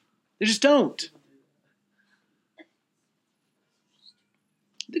good. They just don't.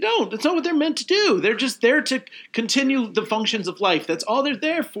 They don't. That's not what they're meant to do. They're just there to continue the functions of life. That's all they're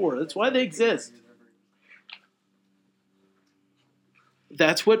there for. That's why they exist.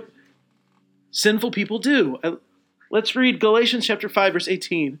 That's what sinful people do. Let's read Galatians chapter 5, verse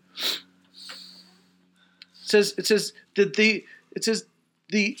 18. It says that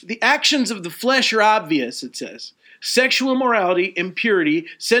the actions of the flesh are obvious, it says. Sexual immorality, impurity,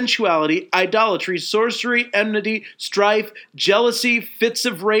 sensuality, idolatry, sorcery, enmity, strife, jealousy, fits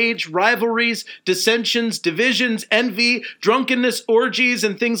of rage, rivalries, dissensions, divisions, envy, drunkenness, orgies,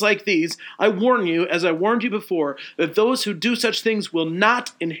 and things like these. I warn you, as I warned you before, that those who do such things will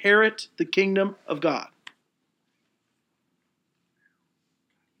not inherit the kingdom of God.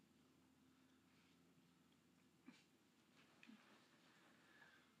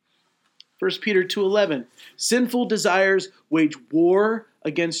 1 Peter 2:11, sinful desires wage war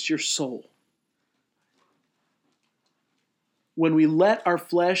against your soul. When we let our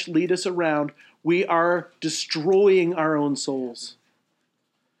flesh lead us around, we are destroying our own souls.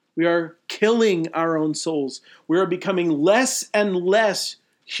 We are killing our own souls. We are becoming less and less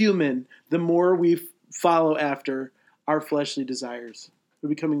human the more we follow after our fleshly desires. We're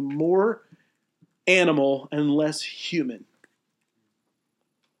becoming more animal and less human.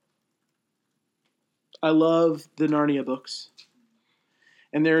 I love the Narnia books.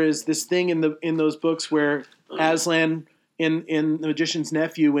 And there is this thing in those books where Aslan, in The Magician's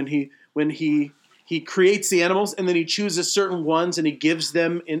Nephew, when he creates the animals and then he chooses certain ones and he gives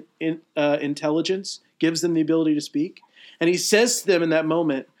them intelligence, gives them the ability to speak. And he says to them in that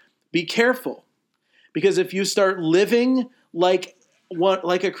moment, be careful, because if you start living like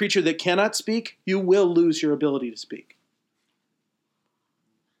a creature that cannot speak, you will lose your ability to speak.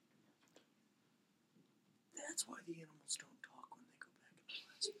 That's why the animals don't talk when they go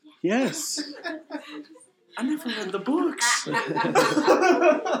back. Yes. I never read the books.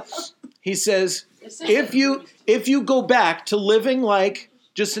 He says, if you go back to living like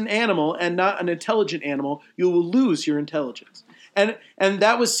just an animal and not an intelligent animal, you will lose your intelligence. And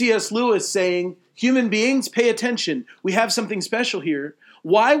that was C.S. Lewis saying, human beings, pay attention. We have something special here.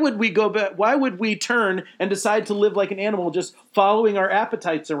 Why would we go back? Why would we turn and decide to live like an animal, just following our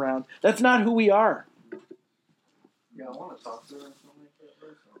appetites around? That's not who we are. Yeah, I want to talk to her and something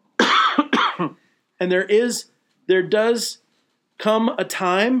like that. And there does come a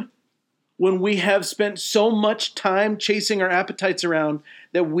time when we have spent so much time chasing our appetites around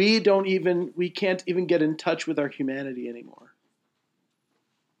that we can't even get in touch with our humanity anymore.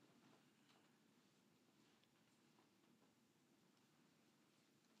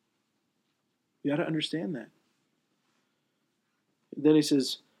 You got to understand that. Then he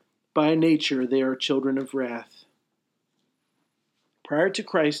says, by nature they are children of wrath. Prior to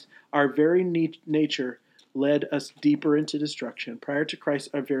Christ, our very nature led us deeper into destruction. Prior to Christ,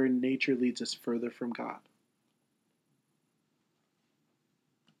 our very nature leads us further from God.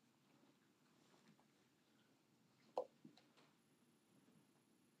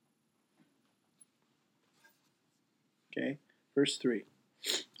 Okay, verse 3.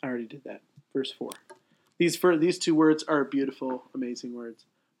 I already did that. Verse 4. These two words are beautiful, amazing words.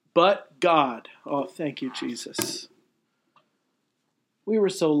 But God. Oh, thank you, Jesus. We were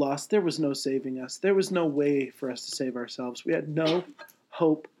so lost. There was no saving us. There was no way for us to save ourselves. We had no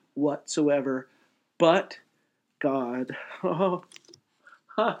hope whatsoever. But God. Oh,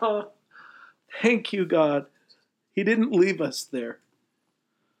 thank you, God. He didn't leave us there.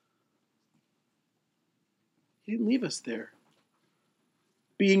 He didn't leave us there.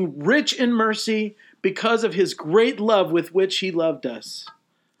 Being rich in mercy because of his great love with which he loved us.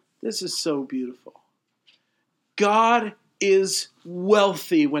 This is so beautiful. God is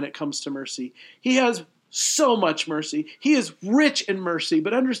wealthy when it comes to mercy. He has so much mercy. He is rich in mercy,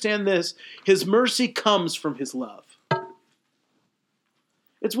 but understand this, his mercy comes from his love.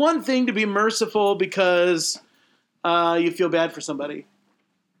 It's one thing to be merciful because you feel bad for somebody,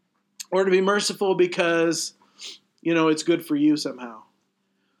 or to be merciful because, it's good for you somehow.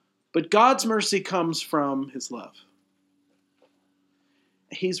 But God's mercy comes from his love.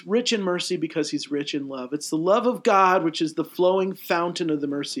 He's rich in mercy because he's rich in love. It's the love of God, which is the flowing fountain of the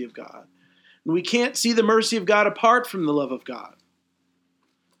mercy of God. And we can't see the mercy of God apart from the love of God.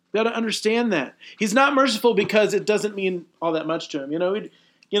 We've got to understand that. He's not merciful because it doesn't mean all that much to him.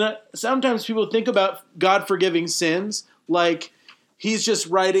 Sometimes people think about God forgiving sins like he's just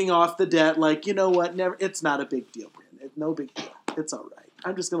writing off the debt, like, you know what, it's not a big deal, Brandon. No big deal. It's all right.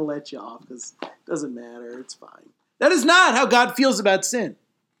 I'm just going to let you off because it doesn't matter. It's fine. That is not how God feels about sin.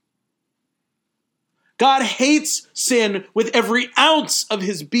 God hates sin with every ounce of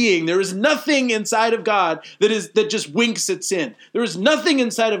his being. There is nothing inside of God that just winks at sin. There is nothing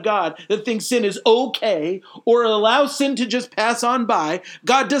inside of God that thinks sin is okay or allows sin to just pass on by.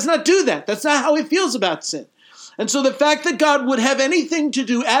 God does not do that. That's not how he feels about sin. And so the fact that God would have anything to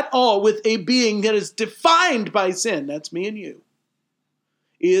do at all with a being that is defined by sin, that's me and you,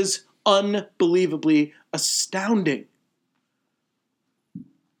 is unbelievably astounding.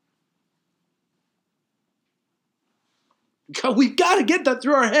 God, we've got to get that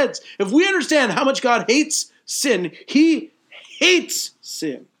through our heads. If we understand how much God hates sin, he hates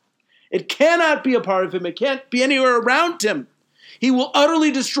sin. It cannot be a part of him. It can't be anywhere around him. He will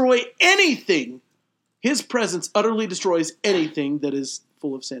utterly destroy anything. His presence utterly destroys anything that is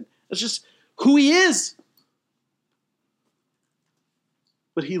full of sin. That's just who he is.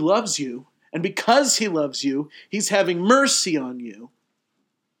 But he loves you, and because he loves you, he's having mercy on you.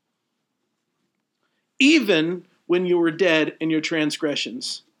 Even when you were dead in your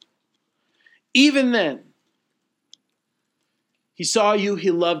transgressions. Even then, he saw you, he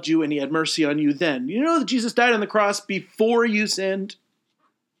loved you, and he had mercy on you then. You know that Jesus died on the cross before you sinned?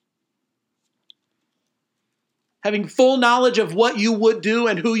 Having full knowledge of what you would do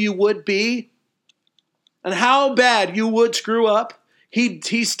and who you would be, and how bad you would screw up.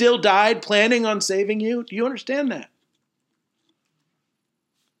 He still died planning on saving you. Do you understand that?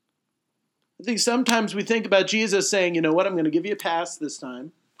 I think sometimes we think about Jesus saying, you know what, I'm going to give you a pass this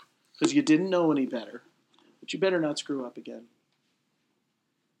time because you didn't know any better. But you better not screw up again.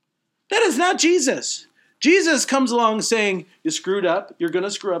 That is not Jesus. Jesus comes along saying, you screwed up, you're going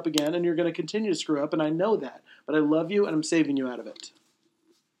to screw up again, and you're going to continue to screw up, and I know that. But I love you, and I'm saving you out of it.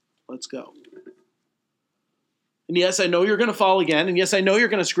 Let's go. And yes, I know you're going to fall again, and yes, I know you're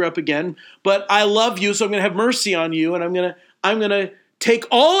going to screw up again, but I love you, so I'm going to have mercy on you, and I'm going to take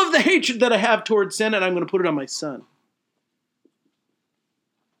all of the hatred that I have towards sin, and I'm going to put it on my son.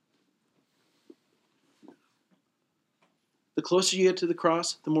 the closer you get to the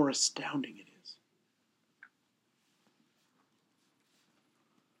cross, the more astounding it is.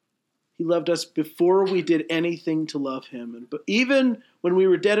 He loved us before we did anything to love him. But even when we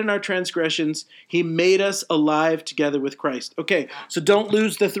were dead in our transgressions, he made us alive together with Christ. Okay, so don't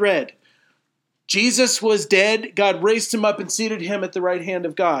lose the thread. Jesus was dead. God raised him up and seated him at the right hand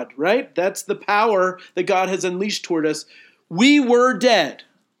of God, right? That's the power that God has unleashed toward us. We were dead.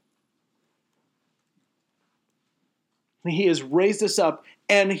 He has raised us up,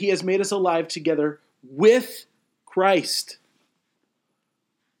 and he has made us alive together with Christ.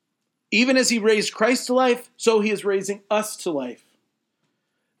 Even as he raised Christ to life, so he is raising us to life.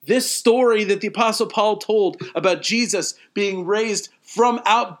 This story that the Apostle Paul told about Jesus being raised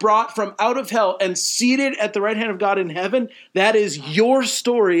brought from out of hell and seated at the right hand of God in heaven, that is your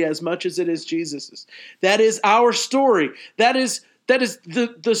story as much as it is Jesus's. That is our story. That is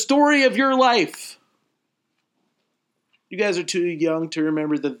the story of your life. You guys are too young to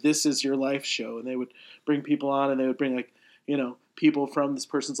remember the This Is Your Life show, and they would bring people on, and they would bring people from this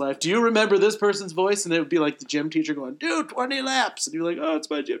person's life. Do you remember this person's voice? And it would be like the gym teacher going, do 20 laps. And you're like, oh, it's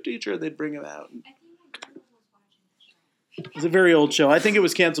my gym teacher. And they'd bring him out. It was a very old show. I think it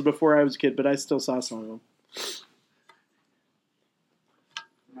was canceled before I was a kid, but I still saw some of them.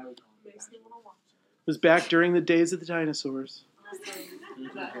 Makes me want to watch It was back during the days of the dinosaurs.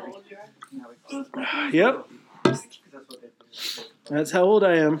 it. That how old you are? Yep. That's how old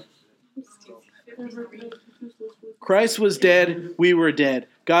I am. Christ was dead, we were dead.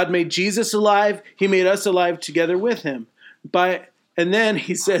 God made Jesus alive, he made us alive together with him. And then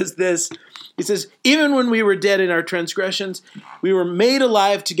he says this, he says, even when we were dead in our transgressions, we were made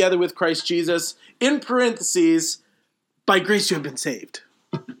alive together with Christ Jesus. In parentheses, by grace you have been saved.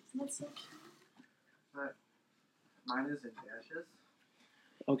 Mine is in dashes.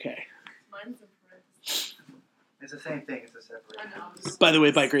 Okay. Mine's in parentheses. It's the same thing. It's a separate. I know. By the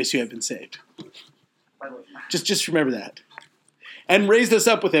way, by grace you have been saved. By the way, Just remember that. And raised us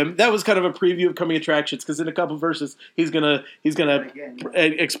up with him. That was kind of a preview of coming attractions, because in a couple verses he's gonna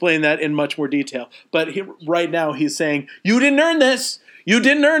explain that in much more detail. But right now he's saying, you didn't earn this. You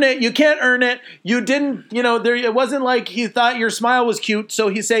didn't earn it. You can't earn it. You didn't. It wasn't like he thought your smile was cute, so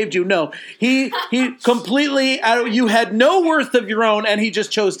he saved you. No, he completely. You had no worth of your own, and he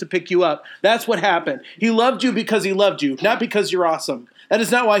just chose to pick you up. That's what happened. He loved you because he loved you, not because you're awesome. That is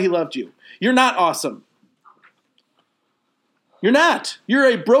not why he loved you. You're not awesome. You're not. You're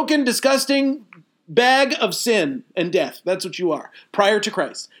a broken, disgusting bag of sin and death. That's what you are, prior to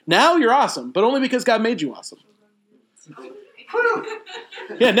Christ. Now you're awesome, but only because God made you awesome.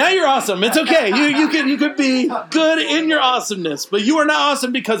 Yeah, now you're awesome. It's okay. You could be good in your awesomeness, but you are not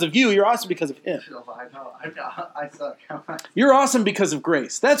awesome because of you. You're awesome because of him. I suck. You're awesome because of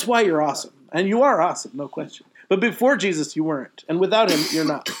grace. That's why you're awesome. And you are awesome, no question. But before Jesus, you weren't. And without him, you're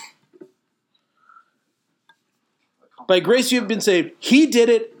not. By grace you have been saved. He did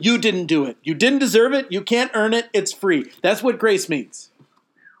it. You didn't do it. You didn't deserve it. You can't earn it. It's free. That's what grace means.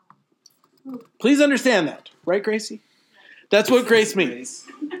 Please understand that. Right, Gracie? That's what grace means.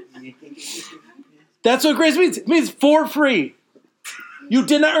 That's what grace means. It means for free. You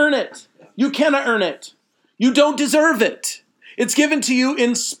didn't earn it. You cannot earn it. You don't deserve it. It's given to you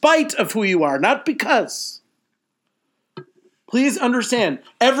in spite of who you are, not because. Please understand,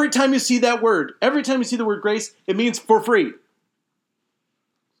 every time you see that word, every time you see the word grace, it means for free.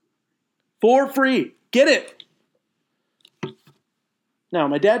 For free. Get it? Now,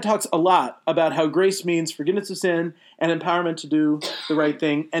 my dad talks a lot about how grace means forgiveness of sin and empowerment to do the right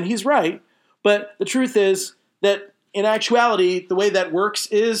thing, and he's right. But the truth is that in actuality, the way that works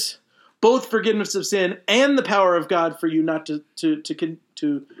is both forgiveness of sin and the power of God for you not to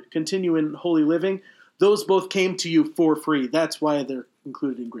continue in holy living. Those both came to you for free. That's why they're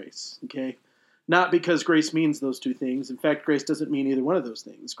included in grace, okay? Not because grace means those two things. In fact, grace doesn't mean either one of those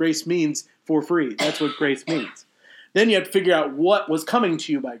things. Grace means for free. That's what grace means. Then you have to figure out what was coming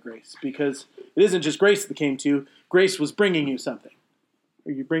to you by grace, because it isn't just grace that came to you. Grace was bringing you something.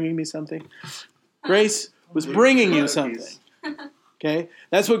 Are you bringing me something? Grace was bringing you something. Okay?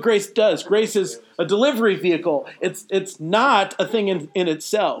 That's what grace does. Grace is a delivery vehicle. It's not a thing in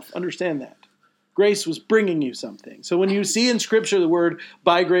itself. Understand that. Grace was bringing you something. So when you see in Scripture the word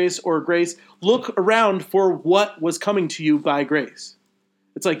by grace or grace, look around for what was coming to you by grace.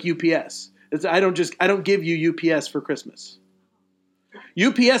 It's like UPS. I don't give you UPS for Christmas.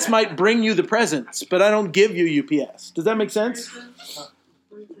 UPS might bring you the presents, but I don't give you UPS. Does that make sense?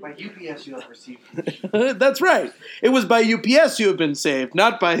 By UPS you have received. That's right. It was by UPS you have been saved,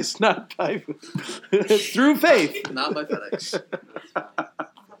 not by through faith. Not by FedEx.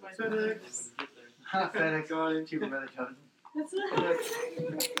 FedEx. FedEx. Cheaper by the ton. That's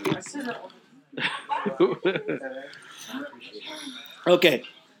I said that one. Okay,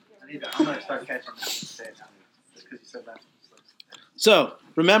 I'm gonna start catching that and say it now. Just because you said that. so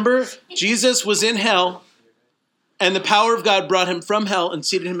remember, Jesus was in hell, and the power of God brought him from hell and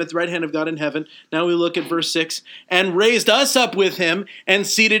seated him at the right hand of God in heaven. Now we look at verse 6. And raised us up with him and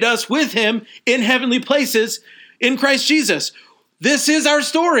seated us with him in heavenly places in Christ Jesus. This is our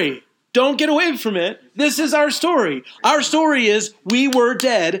story. Don't get away from it. This is our story. Our story is we were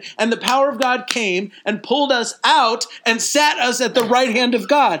dead, and the power of God came and pulled us out and sat us at the right hand of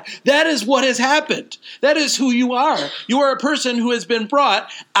God. That is what has happened. That is who you are. You are a person who has been brought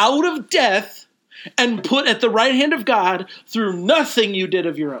out of death and put at the right hand of God through nothing you did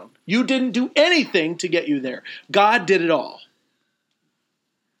of your own. You didn't do anything to get you there. God did it all.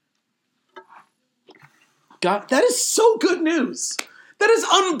 God, that is so good news. That is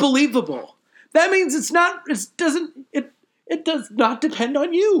unbelievable. That means it does not depend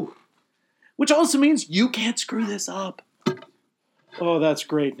on you. Which also means you can't screw this up. Oh, that's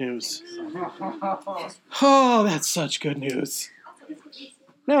great news. Oh, that's such good news.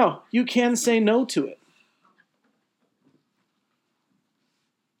 No, you can say no to it.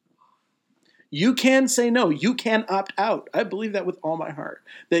 You can say no. You can opt out. I believe that with all my heart.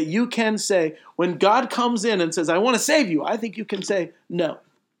 That you can say, when God comes in and says, I want to save you, I think you can say no.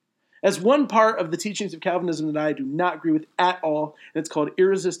 As one part of the teachings of Calvinism that I do not agree with at all, and it's called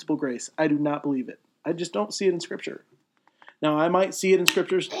irresistible grace. I do not believe it. I just don't see it in Scripture. Now, I might see it in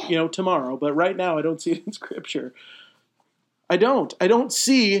Scriptures, tomorrow, but right now I don't see it in Scripture. I don't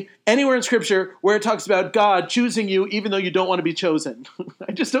see anywhere in Scripture where it talks about God choosing you even though you don't want to be chosen.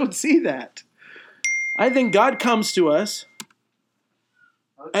 I just don't see that. I think God comes to us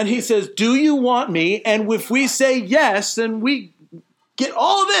and he says, do you want me? And if we say yes, then we get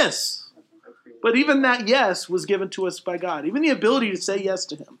all of this. But even that yes was given to us by God. Even the ability to say yes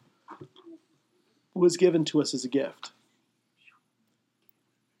to him was given to us as a gift.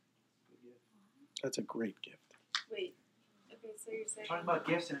 That's a great gift. Wait. Okay, so you're saying Talking about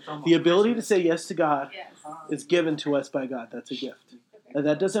gifts and it's almost The ability to say yes to God yes. is given to us by God. That's a gift. And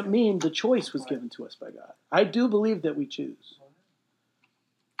that doesn't mean the choice was given to us by God. I do believe that we choose.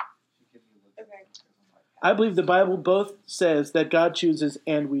 Okay. I believe the Bible both says that God chooses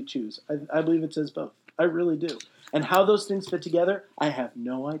and we choose. I believe it says both. I really do. And how those things fit together, I have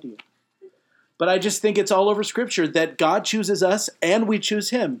no idea. But I just think it's all over Scripture that God chooses us and we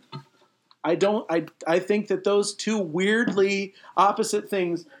choose him. I think that those two weirdly opposite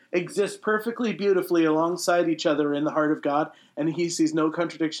things exist perfectly beautifully alongside each other in the heart of God, and he sees no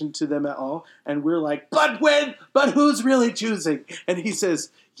contradiction to them at all. And we're like, but who's really choosing? And he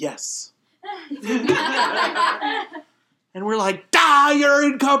says, yes. And we're like, you're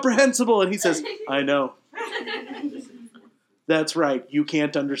incomprehensible. And he says, I know. That's right. You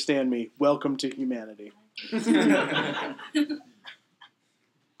can't understand me. Welcome to humanity.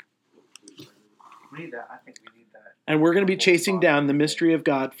 We need that. I think we need that. And we're going to be chasing down the mystery of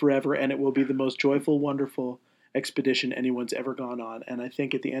God forever, and it will be the most joyful, wonderful expedition anyone's ever gone on. And I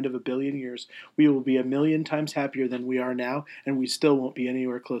think at the end of 1 billion years, we will be 1,000,000 times happier than we are now, and we still won't be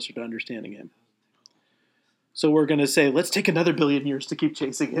anywhere closer to understanding him. So we're going to say, let's take another 1 billion years to keep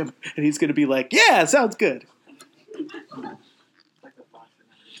chasing him. And he's going to be like, yeah, sounds good.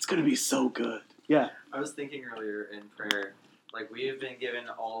 It's going to be so good. Yeah. I was thinking earlier in prayer, like we have been given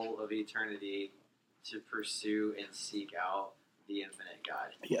all of eternity to pursue and seek out the infinite God.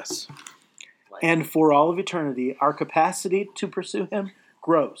 Yes. Like, And for all of eternity, our capacity to pursue him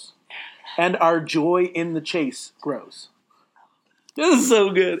grows. And our joy in the chase grows. This is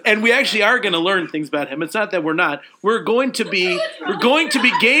so good. And we actually are going to learn things about him. It's not that we're not. We're going to be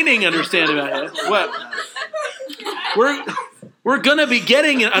gaining understanding about him. What? We're going to be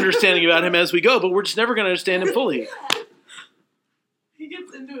getting an understanding about him as we go, but we're just never going to understand him fully. He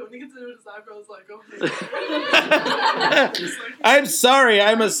gets into it. When he gets into it, his eyebrows like, okay. I'm sorry.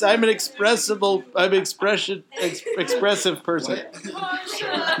 I'm an expressive person.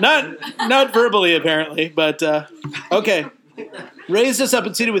 Not verbally, apparently, but okay. Raised us up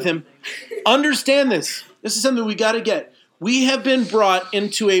and seated with him. Understand this. This is something we got to get. We have been brought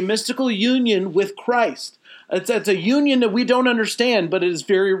into a mystical union with Christ. It's a union that we don't understand, but it is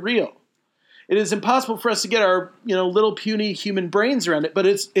very real. It is impossible for us to get our little puny human brains around it, but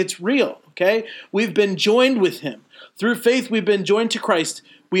it's real. Okay, we've been joined with him through faith. We've been joined to Christ.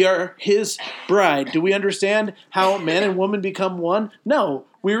 We are his bride. Do we understand how man and woman become one? No,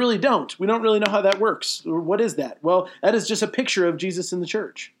 we really don't. We don't really know how that works. What is that? Well, that is just a picture of Jesus in the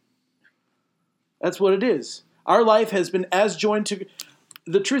church. That's what it is. Our life has been as joined to.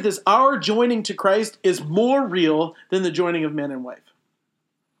 the truth is our joining to Christ is more real than the joining of man and wife.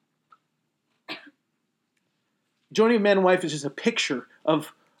 Joining of man and wife is just a picture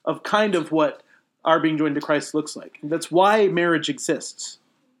of kind of what our being joined to Christ looks like. And that's why marriage exists.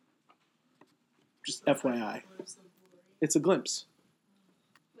 Just FYI. It's a glimpse.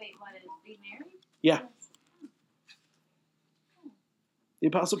 Wait, what is be married? Yeah. The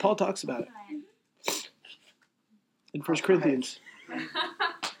Apostle Paul talks about it in 1 Corinthians.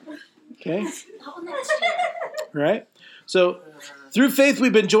 Okay? Right? So, through faith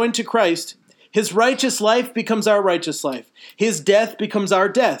we've been joined to Christ. His righteous life becomes our righteous life. His death becomes our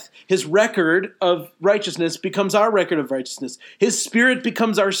death. His record of righteousness becomes our record of righteousness. His spirit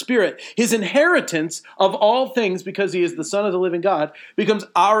becomes our spirit. His inheritance of all things, because he is the Son of the living God, becomes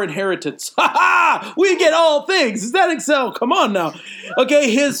our inheritance. Ha ha! We get all things. Is that Excel? Come on now. Okay,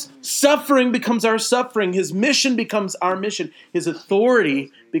 his suffering becomes our suffering. His mission becomes our mission. His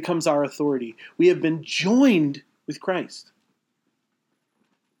authority becomes our authority. We have been joined with Christ.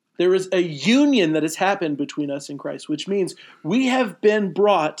 There is a union that has happened between us and Christ, which means we have been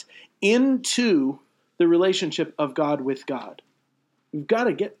brought into the relationship of God with God. We've got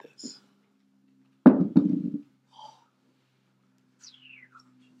to get this.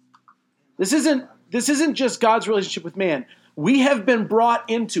 This isn't just God's relationship with man. We have been brought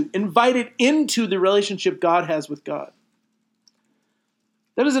into, invited into the relationship God has with God.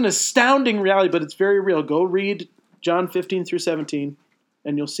 That is an astounding reality, but it's very real. Go read John 15 through 17.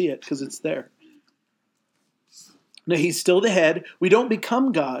 And you'll see it because it's there. Now, he's still the head. We don't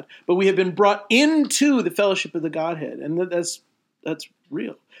become God, but we have been brought into the fellowship of the Godhead. And that's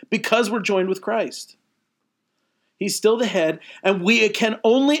real. Because we're joined with Christ. He's still the head. And we can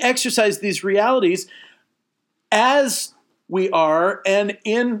only exercise these realities as we are and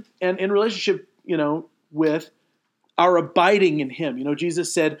in relationship, with our abiding in him.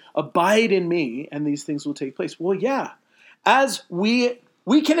 Jesus said, abide in me and these things will take place. Well, yeah. As we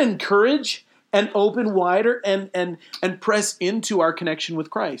can encourage and open wider and press into our connection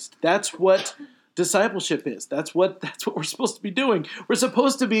with Christ. That's what discipleship is. That's what we're supposed to be doing. We're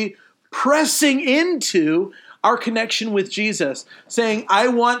supposed to be pressing into our connection with Jesus, saying, I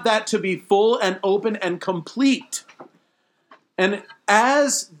want that to be full and open and complete. And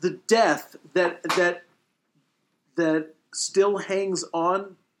as the death that still hangs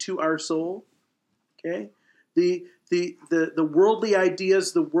on to our soul, okay, the worldly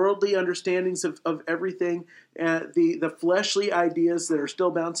ideas, the worldly understandings of everything, the fleshly ideas that are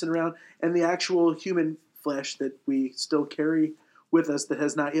still bouncing around, and the actual human flesh that we still carry with us that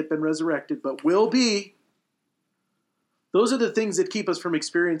has not yet been resurrected, but will be. Those are the things that keep us from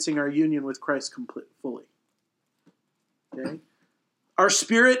experiencing our union with Christ fully. Okay? Our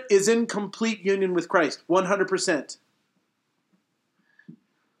spirit is in complete union with Christ, 100%.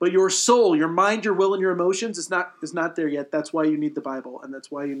 But your soul, your mind, your will, and your emotions is not there yet. That's why you need the Bible, and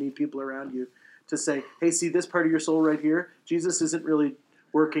that's why you need people around you to say, hey, see this part of your soul right here? Jesus isn't really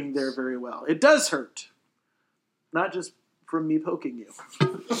working there very well. It does hurt. Not just from me poking you.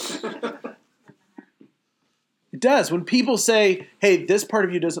 It does. When people say, hey, this part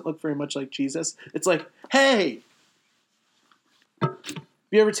of you doesn't look very much like Jesus, it's like, hey, have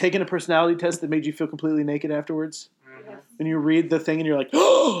you ever taken a personality test that made you feel completely naked afterwards? And you read the thing and you're like,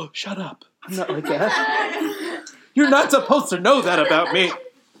 oh, shut up. I'm not like that. You're not supposed to know that about me.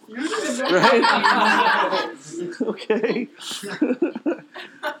 Right? Okay.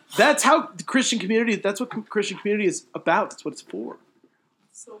 That's what Christian community is about. That's what it's for.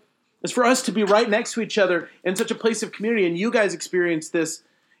 It's for us to be right next to each other in such a place of community. And you guys experience this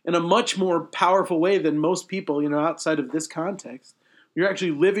in a much more powerful way than most people, outside of this context. You're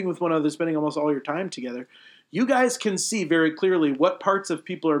actually living with one another, spending almost all your time together. You guys can see very clearly what parts of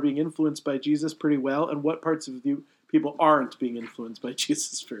people are being influenced by Jesus pretty well and what parts of you people aren't being influenced by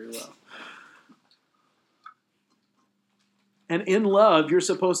Jesus very well. And in love, you're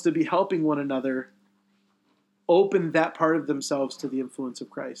supposed to be helping one another open that part of themselves to the influence of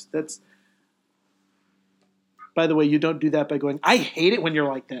Christ. By the way, you don't do that by going, I hate it when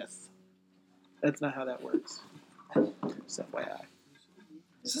you're like this. That's not how that works. Just FYI.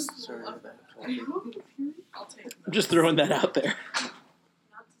 Sorry. I'll take that. I'm just throwing that out there.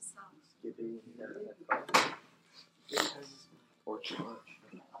 Not to sound.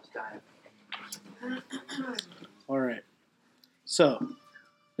 All right. So,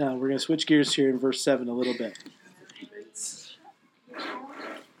 now we're going to switch gears here in verse 7 a little bit.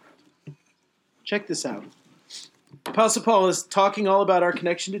 Check this out. Apostle Paul is talking all about our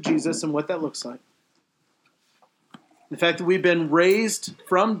connection to Jesus and what that looks like. The fact that we've been raised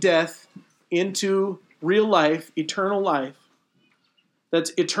from death into real life, eternal life.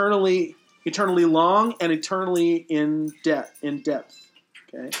 That's eternally long and eternally in depth.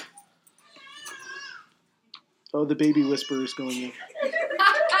 Okay. Oh, the baby whisperer is going in.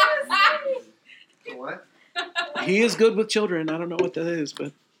 The what? He is good with children. I don't know what that is,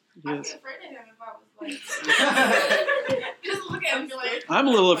 but he I'd be is. afraid of him if I was like. Just look at him like. I'm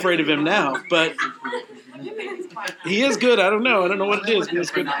a little afraid of him now, but he is good. I don't know. I don't know what it is, but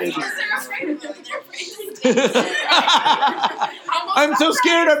he's good with babies. They're afraid of him. They're afraid of him. I'm so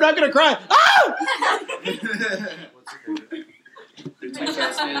scared. I'm not going to cry. Ah! You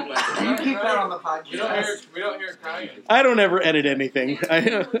keep that on the podcast. We don't hear crying. I don't ever edit anything. He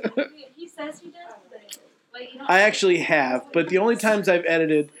says he does, but like you don't. I actually have, but the only times I've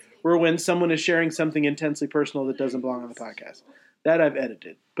edited were when someone is sharing something intensely personal that doesn't belong on the podcast. That I've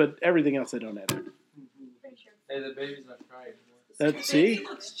edited, but everything else I don't edit. Pretty sure. Hey, the baby's not crying See?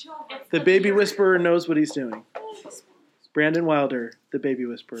 The baby whisperer knows what he's doing. Brandon Wilder, the baby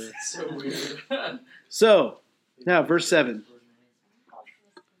whisperer. anymore. So weird. So, now verse 7.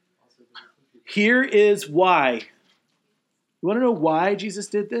 Here is why. You want to know why Jesus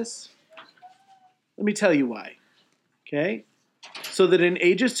did this? Let me tell you why. Okay? So that in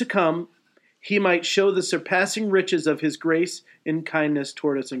ages to come, he might show the surpassing riches of his grace and kindness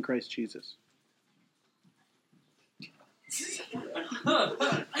toward us in Christ Jesus.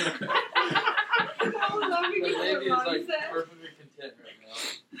 The baby is like perfectly content right now.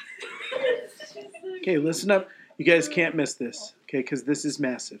 Okay, listen up. You guys can't miss this, okay, because this is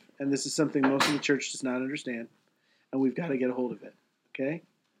massive. And this is something most of the church does not understand. And we've got to get a hold of it, okay?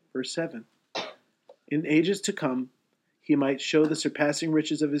 Verse 7. In ages to come, he might show the surpassing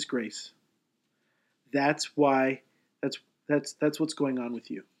riches of his grace. That's why, that's what's going on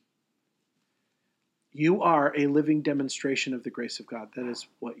with you. You are a living demonstration of the grace of God. That is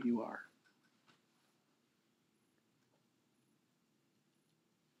what you are.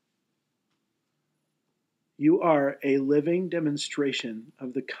 You are a living demonstration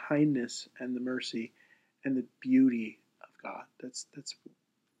of the kindness and the mercy and the beauty of God. That's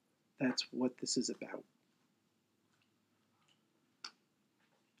what this is about.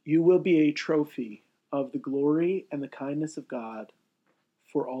 You will be a trophy of the glory and the kindness of God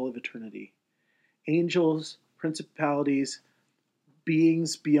for all of eternity. Angels, principalities,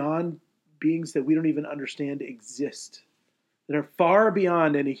 beings beyond beings that we don't even understand exist, that are far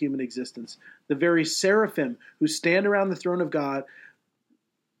beyond any human existence. The very seraphim who stand around the throne of God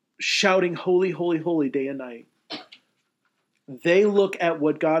shouting, holy, holy, holy, day and night. They look at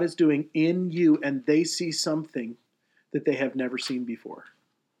what God is doing in you and they see something that they have never seen before.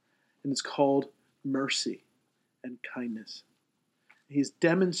 And it's called mercy and kindness. He's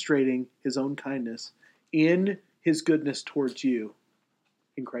demonstrating his own kindness in his goodness towards you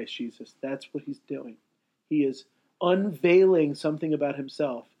in Christ Jesus. That's what he's doing. He is unveiling something about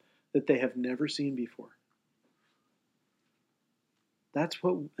himself that they have never seen before. That's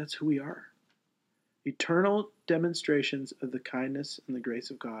who we are. Eternal demonstrations of the kindness and the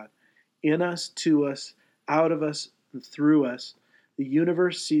grace of God in us, to us, out of us, and through us. The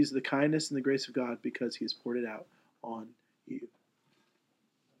universe sees the kindness and the grace of God because he has poured it out on you.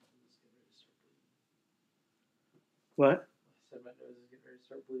 What? I said my nose is getting ready to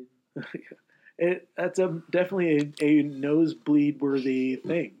start bleeding. That's definitely a nosebleed-worthy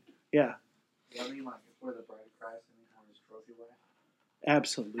thing. Yeah. Yeah, I mean, like, for the bride of Christ, I mean, how his trophy wife.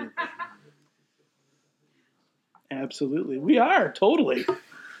 Absolutely. Absolutely. We are, totally.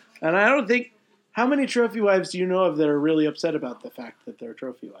 And I don't think... How many trophy wives do you know of that are really upset about the fact that they're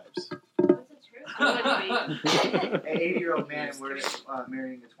trophy wives? What's the truth? I would be. An 80-year-old man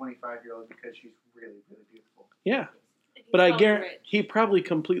marrying a 25-year-old because she's really, really beautiful. Yeah. He's But I probably guarantee rich. he probably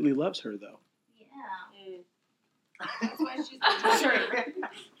completely loves her, though. Yeah. That's why she's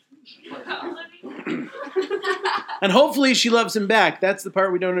And hopefully she loves him back. That's the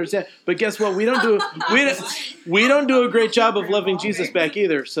part we don't understand. But guess what? We don't do a great job of loving Jesus back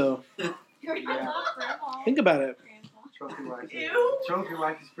either. So Your Yeah. grandma. think about it. Trophy wife. Ew. Trophy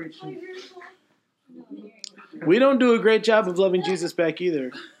wife is preaching. We don't do a great job of loving Jesus back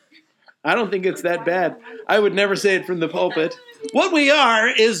either. I don't think it's that bad. I would never say it from the pulpit. What we are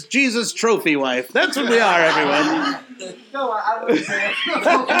is Jesus' trophy wife. That's what we are, everyone. No, I wouldn't say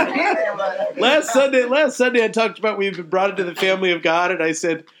it. Last Sunday I talked about we've been brought into the family of God, and I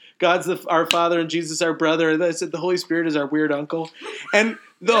said God's our Father and Jesus our brother, and I said the Holy Spirit is our weird uncle, and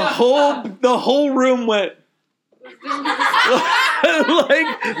the whole room went like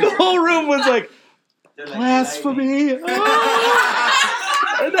the whole room was like blasphemy.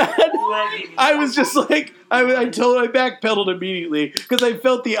 I was just like, I backpedaled immediately because I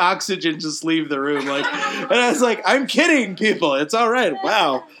felt the oxygen just leave the room. And I was like, I'm kidding, people. It's all right.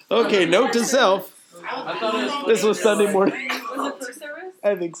 Wow. Okay, note to self. I thought it was This was Sunday morning. Was it first service?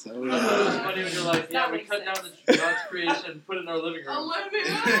 I think so. I thought it was funny when you're like, yeah, we cut down the God's creation and put it in our living room.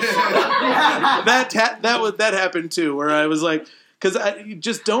 That happened too, where I was like, because I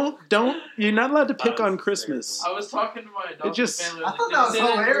just don't. You're not allowed to pick on Christmas. I was talking to my adopted just- family. I thought that was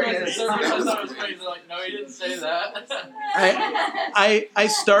hilarious. I thought it was crazy. Like, no, he didn't say that. I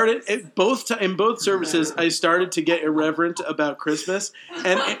started in both services. I started to get irreverent about Christmas,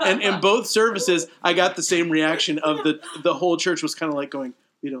 and in both services, I got the same reaction of the whole church was kind of like going,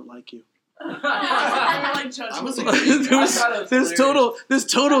 "We don't like you." I was There was this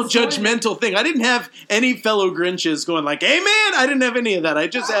total judgmental thing. I didn't have any fellow Grinches going like, "Amen." I didn't have any of that. I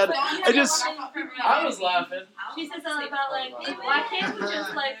was laughing. She said something about like, why can't we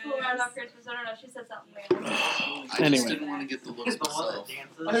just like fool around on Christmas? I don't know. She said something weird. I just Anyway. didn't want to get the looks myself.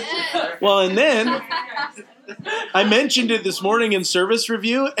 Well, and then I mentioned it this morning in service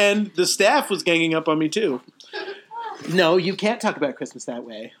review, and the staff was ganging up on me too. No, you can't talk about Christmas that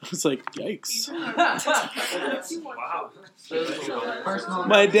way. I was like, yikes. Wow.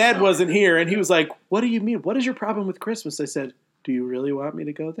 My dad wasn't here, and he was like, what do you mean? What is your problem with Christmas? I said, do you really want me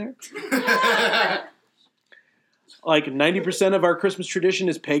to go there? Like 90% of our Christmas tradition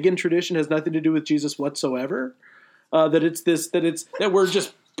is pagan tradition, has nothing to do with Jesus whatsoever. That we're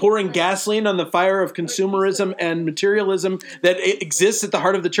just pouring gasoline on the fire of consumerism and materialism that exists at the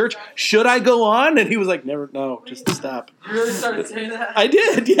heart of the church. Should I go on? And he was like, no, just stop. You really started saying that? I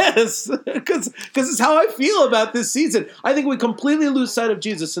did, yes. Because it's how I feel about this season. I think we completely lose sight of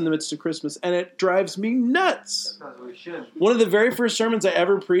Jesus in the midst of Christmas, and it drives me nuts. That's what we should. One of the very first sermons I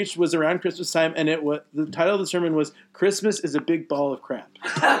ever preached was around Christmas time, and the title of the sermon was "Christmas is a Big Ball of Crap."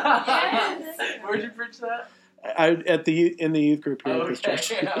 Where'd you preach that? In the youth group here at this Okay,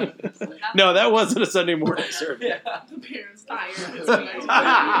 church. yeah. No, that wasn't a Sunday morning sermon. Yeah. The parents tired.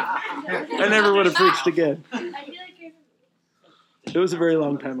 I never would have preached again. I feel like you're. It was a very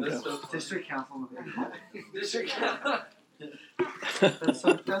long time ago. District council. District council. That's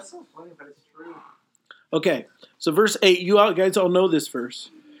so funny, but it's true. Okay, so verse 8, you guys all know this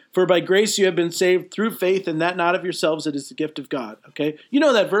verse. For by grace you have been saved through faith, and that not of yourselves, it is the gift of God. Okay, you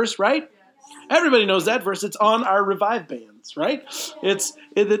know that verse, right? Everybody knows that verse. It's on our Revive bands, right?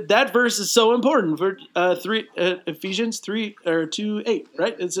 That verse is so important for Ephesians 2:8,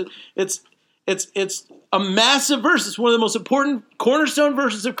 right? It's a massive verse. It's one of the most important cornerstone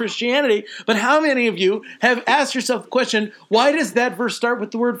verses of Christianity. But how many of you have asked yourself the question, why does that verse start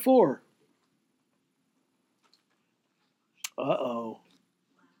with the word for? Uh-oh.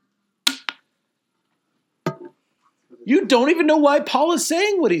 You don't even know why Paul is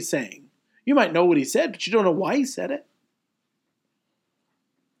saying what he's saying. You might know what he said, but you don't know why he said it.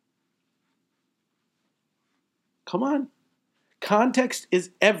 Come on. Context is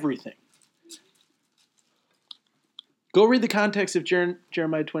everything. Go read the context of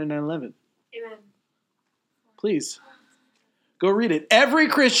Jeremiah 29:11. Amen. Please. Go read it. Every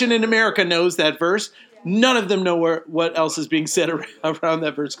Christian in America knows that verse. None of them know what else is being said around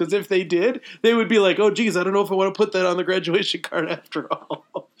that verse. Because if they did, they would be like, oh, geez, I don't know if I want to put that on the graduation card after all.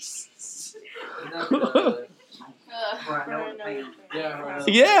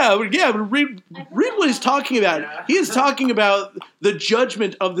 Yeah, but read what he's talking about. He is talking about the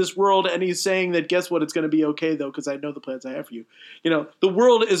judgment of this world, and he's saying that, guess what, it's going to be okay, though, because I know the plans I have for you. You know, the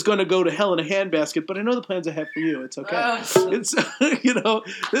world is going to go to hell in a handbasket, but I know the plans I have for you. It's okay. It's,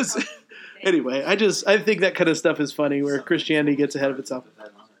 this... Anyway, I think that kind of stuff is funny, where Christianity gets ahead of itself.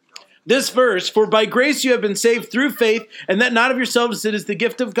 This verse, for by grace you have been saved through faith, and that not of yourselves, it is the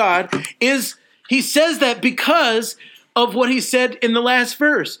gift of God, he says that because of what he said in the last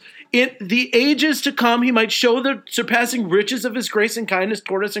verse. In the ages to come, he might show the surpassing riches of his grace and kindness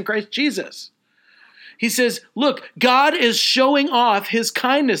toward us in Christ Jesus. He says, look, God is showing off his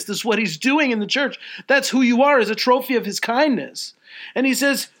kindness. This is what he's doing in the church. That's who you are, as a trophy of his kindness. And he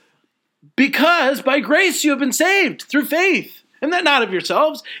says, because by grace you have been saved through faith, and that not of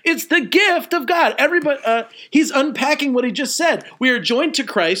yourselves. It's the gift of God. Everybody, he's unpacking what he just said. We are joined to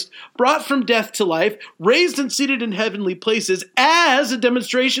Christ, brought from death to life, raised and seated in heavenly places as a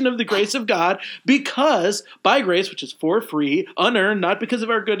demonstration of the grace of God, because by grace, which is for free, unearned, not because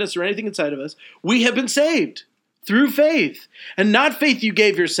of our goodness or anything inside of us, we have been saved through faith. And not faith you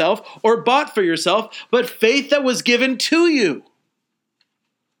gave yourself or bought for yourself, but faith that was given to you.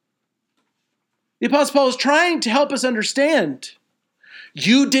 The Apostle Paul is trying to help us understand.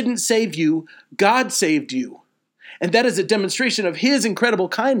 You didn't save you, God saved you. And that is a demonstration of his incredible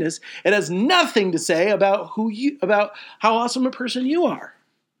kindness. It has nothing to say about about how awesome a person you are.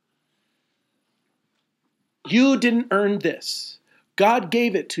 You didn't earn this. God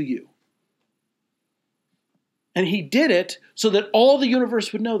gave it to you. And he did it so that all the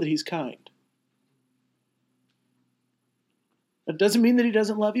universe would know that he's kind. That doesn't mean that he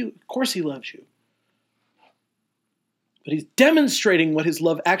doesn't love you. Of course he loves you. But he's demonstrating what his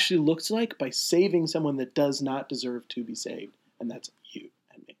love actually looks like by saving someone that does not deserve to be saved. And that's you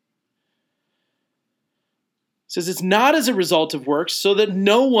and me. It says it's not as a result of works so that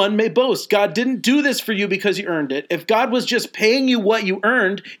no one may boast. God didn't do this for you because you earned it. If God was just paying you what you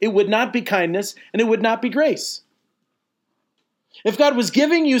earned, it would not be kindness and it would not be grace. If God was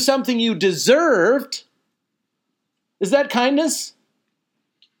giving you something you deserved, is that kindness?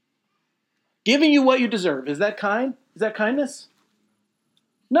 Giving you what you deserve, is that kind? Is that kindness?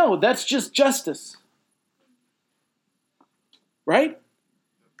 No, that's just justice. Right?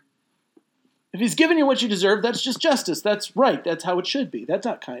 If he's giving you what you deserve, that's just justice. That's right. That's how it should be. That's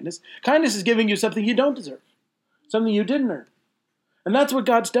not kindness. Kindness is giving you something you don't deserve, something you didn't earn. And that's what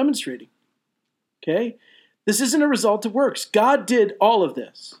God's demonstrating. Okay? This isn't a result of works. God did all of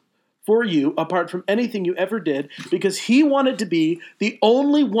this for you apart from anything you ever did because he wanted to be the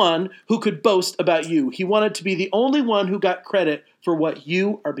only one who could boast about you. He wanted to be the only one who got credit for what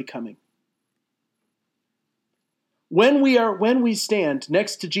you are becoming. When we stand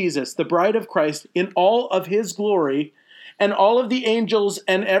next to Jesus, the bride of Christ, in all of his glory, and all of the angels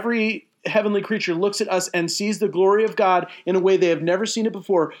and every heavenly creature looks at us and sees the glory of God in a way they have never seen it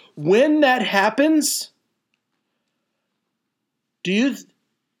before, when that happens,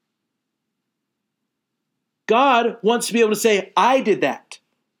 God wants to be able to say, I did that.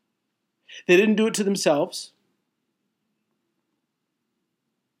 They didn't do it to themselves.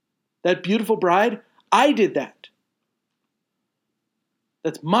 That beautiful bride, I did that.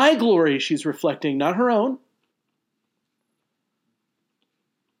 That's my glory she's reflecting, not her own.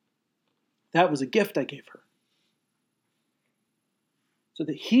 That was a gift I gave her. So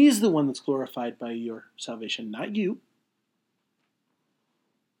that he's the one that's glorified by your salvation, not you.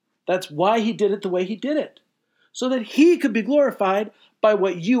 That's why he did it the way he did it. So that he could be glorified by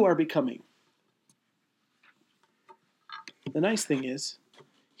what you are becoming. The nice thing is,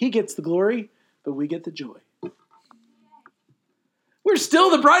 he gets the glory, but we get the joy. We're still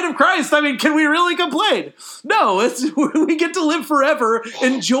the bride of Christ. I mean, can we really complain? No, we get to live forever,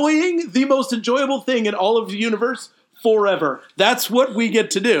 enjoying the most enjoyable thing in all of the universe forever. That's what we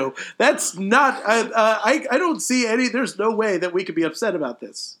get to do. That's not, I don't see there's no way that we could be upset about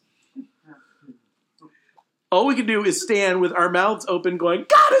this. All we can do is stand with our mouths open going,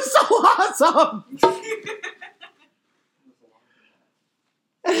 God is so awesome!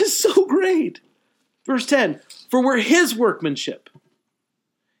 That is so great. Verse 10, for we're his workmanship.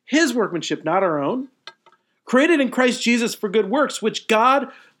 His workmanship, not our own. Created in Christ Jesus for good works, which God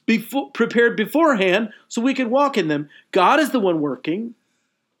prepared beforehand so we could walk in them. God is the one working.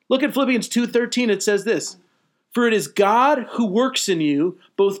 Look at Philippians 2:13. It says this, for it is God who works in you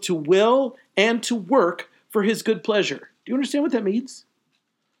both to will and to work for his good pleasure. Do you understand what that means?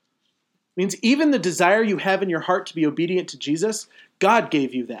 It means even the desire you have in your heart to be obedient to Jesus, God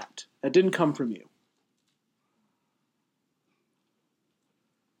gave you that. That didn't come from you.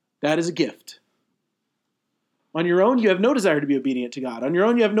 That is a gift. On your own, you have no desire to be obedient to God. On your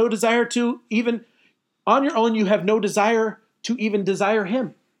own, you have no desire to even desire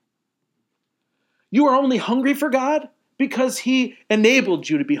him. You are only hungry for God because he enabled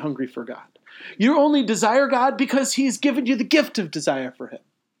you to be hungry for God. You only desire God because he's given you the gift of desire for him.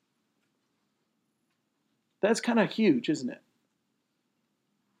 That's kind of huge, isn't it?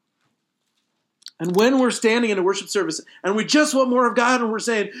 And when we're standing in a worship service and we just want more of God and we're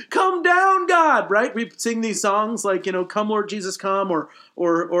saying, come down, God, right? We sing these songs like, come Lord Jesus, come,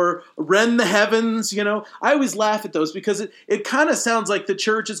 or rend the heavens, I always laugh at those because it kind of sounds like the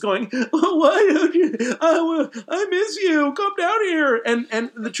church is going, oh, why don't you, I miss you, come down here.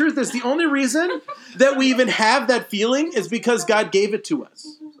 And the truth is the only reason that we even have that feeling is because God gave it to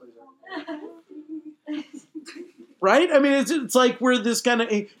us. Right? I mean, it's like we're this kind of.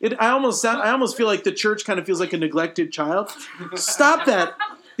 I almost feel like the church kind of feels like a neglected child. Stop that.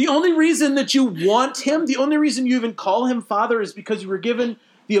 The only reason that you want him, the only reason you even call him Father, is because you were given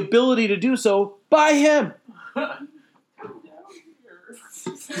the ability to do so by him.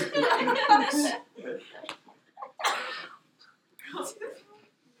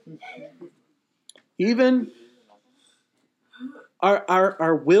 Even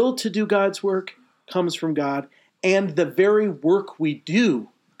our will to do God's work comes from God. And the very work we do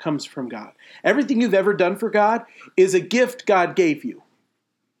comes from God. Everything you've ever done for God is a gift God gave you.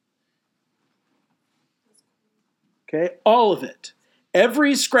 Okay? All of it.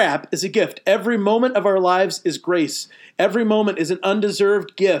 Every scrap is a gift. Every moment of our lives is grace. Every moment is an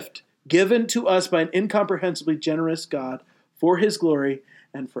undeserved gift given to us by an incomprehensibly generous God for his glory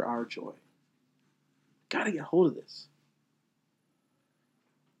and for our joy. Got to get hold of this.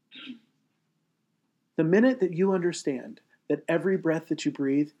 The minute that you understand that every breath that you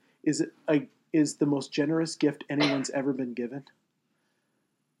breathe is the most generous gift anyone's ever been given,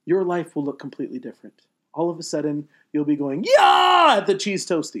 your life will look completely different. All of a sudden, you'll be going, yeah, at the cheese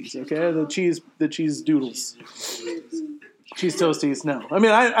toasties, okay? The cheese doodles. Cheese toasties, no. I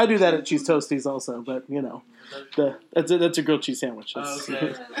mean, I do that at cheese toasties also, but, you know, that's a grilled cheese sandwich.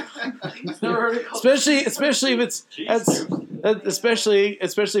 Okay. especially if it's especially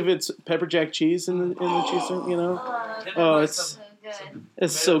if it's pepper jack cheese in the cheese, you know. Oh, it's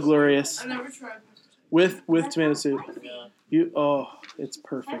so glorious I've never tried. with tomato soup. It's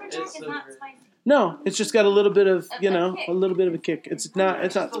Pepper perfect. jack It's is so not great. spicy. No, it's just got a little bit of, A a little bit of a kick. It's not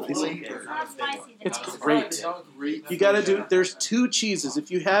spicy. It's not spicy. It's It's great. You got to do. There's 2 cheeses. If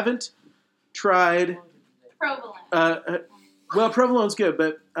you haven't tried, provolone. provolone's good,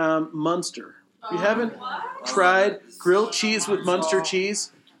 but Munster. If you haven't tried grilled cheese with Munster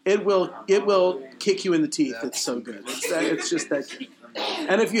cheese, it will kick you in the teeth. It's so good. It's just that good.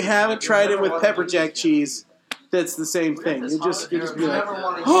 And if you haven't tried it with pepper jack cheese, that's the same thing. You just be like,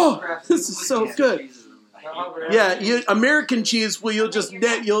 oh, this is so good. Yeah, American cheese. Well,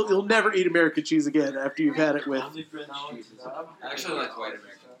 you'll never eat American cheese again after you've had it with. I actually like white American.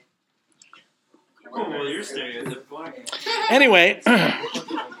 Oh, well, you're stereotypical. Anyway,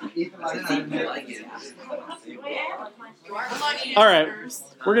 all right,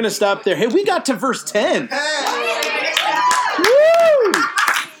 we're gonna stop there. Hey, we got to verse 10. Woo!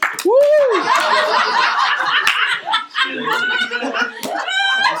 Woo!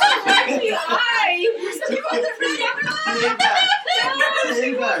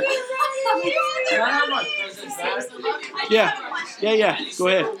 Yeah. Go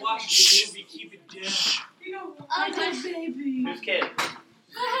ahead. Shh. Who's kid?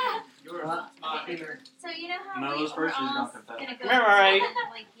 So you know how No, we those were first she's all not confessed. gonna go Remember,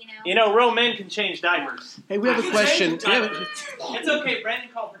 like, real men can change diapers. Hey, we have a question. It's okay. Brandon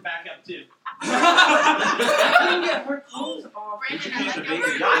called her back up too.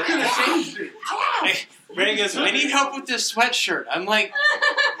 I could have changed it. Brandon goes, I need help with this sweatshirt. I'm like,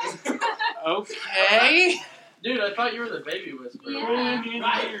 okay. Dude, I thought you were the baby whisperer. Yeah.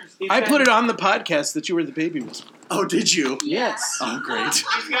 I put it on the podcast that you were the baby whisperer. Oh, did you? Yes. Oh, great. He's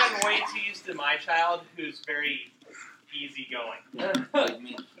gotten way too used to my child, who's very easygoing.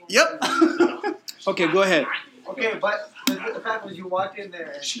 Yep. Okay, go ahead. Okay, but the fact was you walked in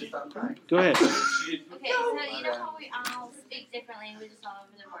there and she stopped crying. Go ahead. Okay, so you know how we all speak different languages all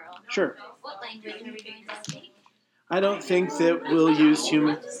over the world? Sure. What language are we going to speak? I don't think that we'll use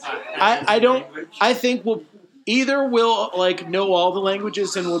human. I think we'll know all the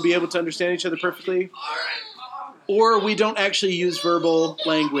languages and we'll be able to understand each other perfectly, or we don't actually use verbal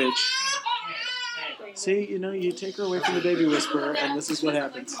language. See, you take her away from the baby whisperer, and this is what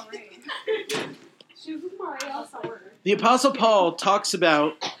happens. The Apostle Paul talks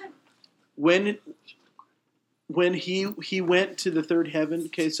about when he went to the third heaven.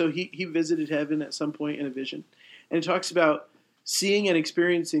 Okay, so he visited heaven at some point in a vision, and it talks about seeing and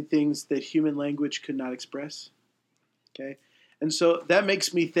experiencing things that human language could not express. Okay, and so that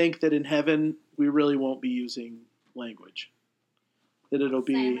makes me think that in heaven we really won't be using language. That it'll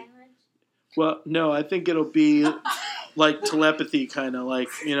be. Well, no, I think it'll be like telepathy, kind of like,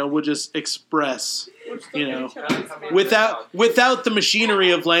 we'll just express, without the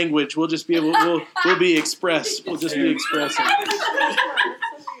machinery of language. We'll just be able, we'll be express. We'll just be expressing.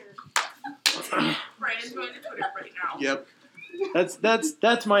 Brian's going to put it right now. Yep.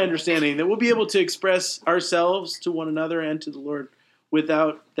 That's my understanding, that we'll be able to express ourselves to one another and to the Lord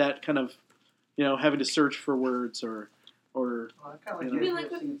without that kind of, having to search for words or You mean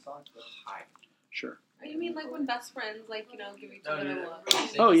like when- Sure. Oh, you mean like when best friends, give each other a look?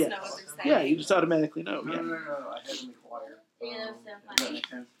 They Oh, just yeah. know what they're saying. Yeah, you just automatically know. No, Yeah. I had them inquire. Yeah, Does so that funny. make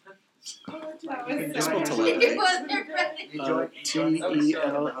sense? That was You Just so spell funny. telepathy. It wasn't ready. You join-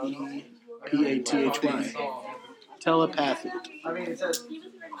 TELEPATHY. Telepathy. I mean, it says,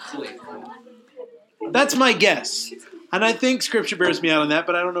 That's my guess. And I think Scripture bears me out on that,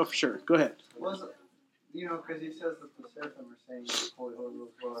 but I don't know for sure. Go ahead. because he says that the seraphim are saying, Holy, holy,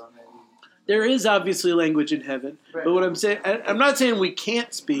 Lord, on that evening. There is obviously language in heaven, Right. but what I'm saying, I'm not saying we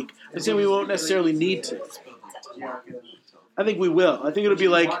can't speak. I'm saying we won't necessarily need to. Yeah, okay. I think we will. I think it'll be You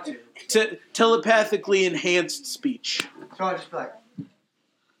like want to. telepathically enhanced speech. So I'll just be like,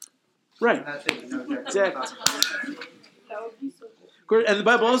 Right. and that's it. You know exactly. Exactly. That would be so cool. And the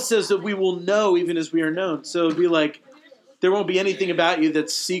Bible also says that we will know even as we are known. So it'd be like, there won't be anything about you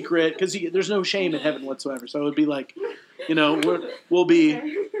that's secret, because there's no shame in heaven whatsoever. So it would be like,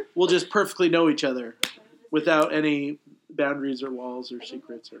 we'll just perfectly know each other without any boundaries or walls or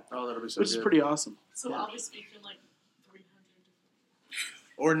secrets, That'll be so which is good. pretty awesome. So I'll be speaking like 300.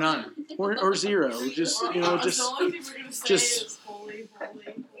 Or none. Or zero. Just So the only thing we're gonna say just- is holy, holy,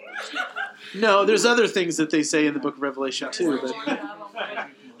 holy. no. There's other things that they say in the Book of Revelation too,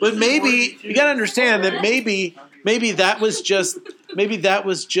 but maybe you got to understand that maybe that was just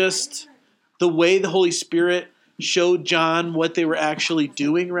the way the Holy Spirit showed John what they were actually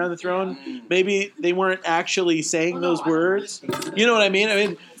doing around the throne. Maybe they weren't actually saying those words. You know what I mean? I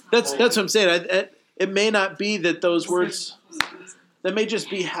mean that's what I'm saying. It may not be that those words. That may just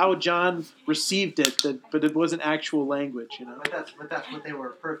be how John received it, but it wasn't actual language. You know. But that's what they were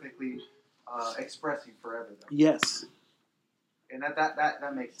perfectly expressing forever, though. Yes. And that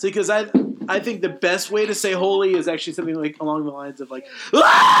makes sense. See, because I think the best way to say holy is actually something like along the lines of like,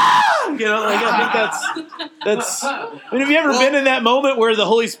 ah! You know, like I think that's. I mean, have you ever been in that moment where the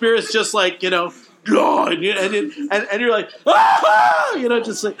Holy Spirit's just like, God, and you're like, ah!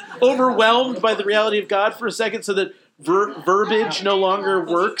 Just like overwhelmed by the reality of God for a second, so that verbiage no longer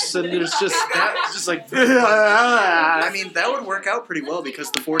works, and there's just like. I mean, that would work out pretty well because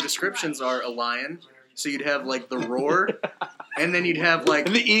the 4 descriptions are a lion. So you'd have like the roar, and then you'd have like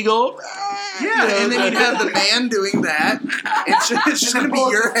the eagle. Yeah, and then you'd have the man doing that. It's just going to be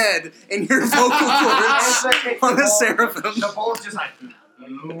your head and your vocal cords on a seraphim. The bull's just like.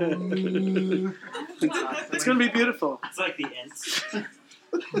 It's going to be beautiful. It's like the Ents.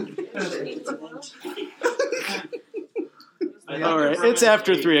 All right, it's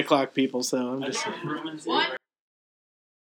after 3:00, people. So I'm just. Romans What?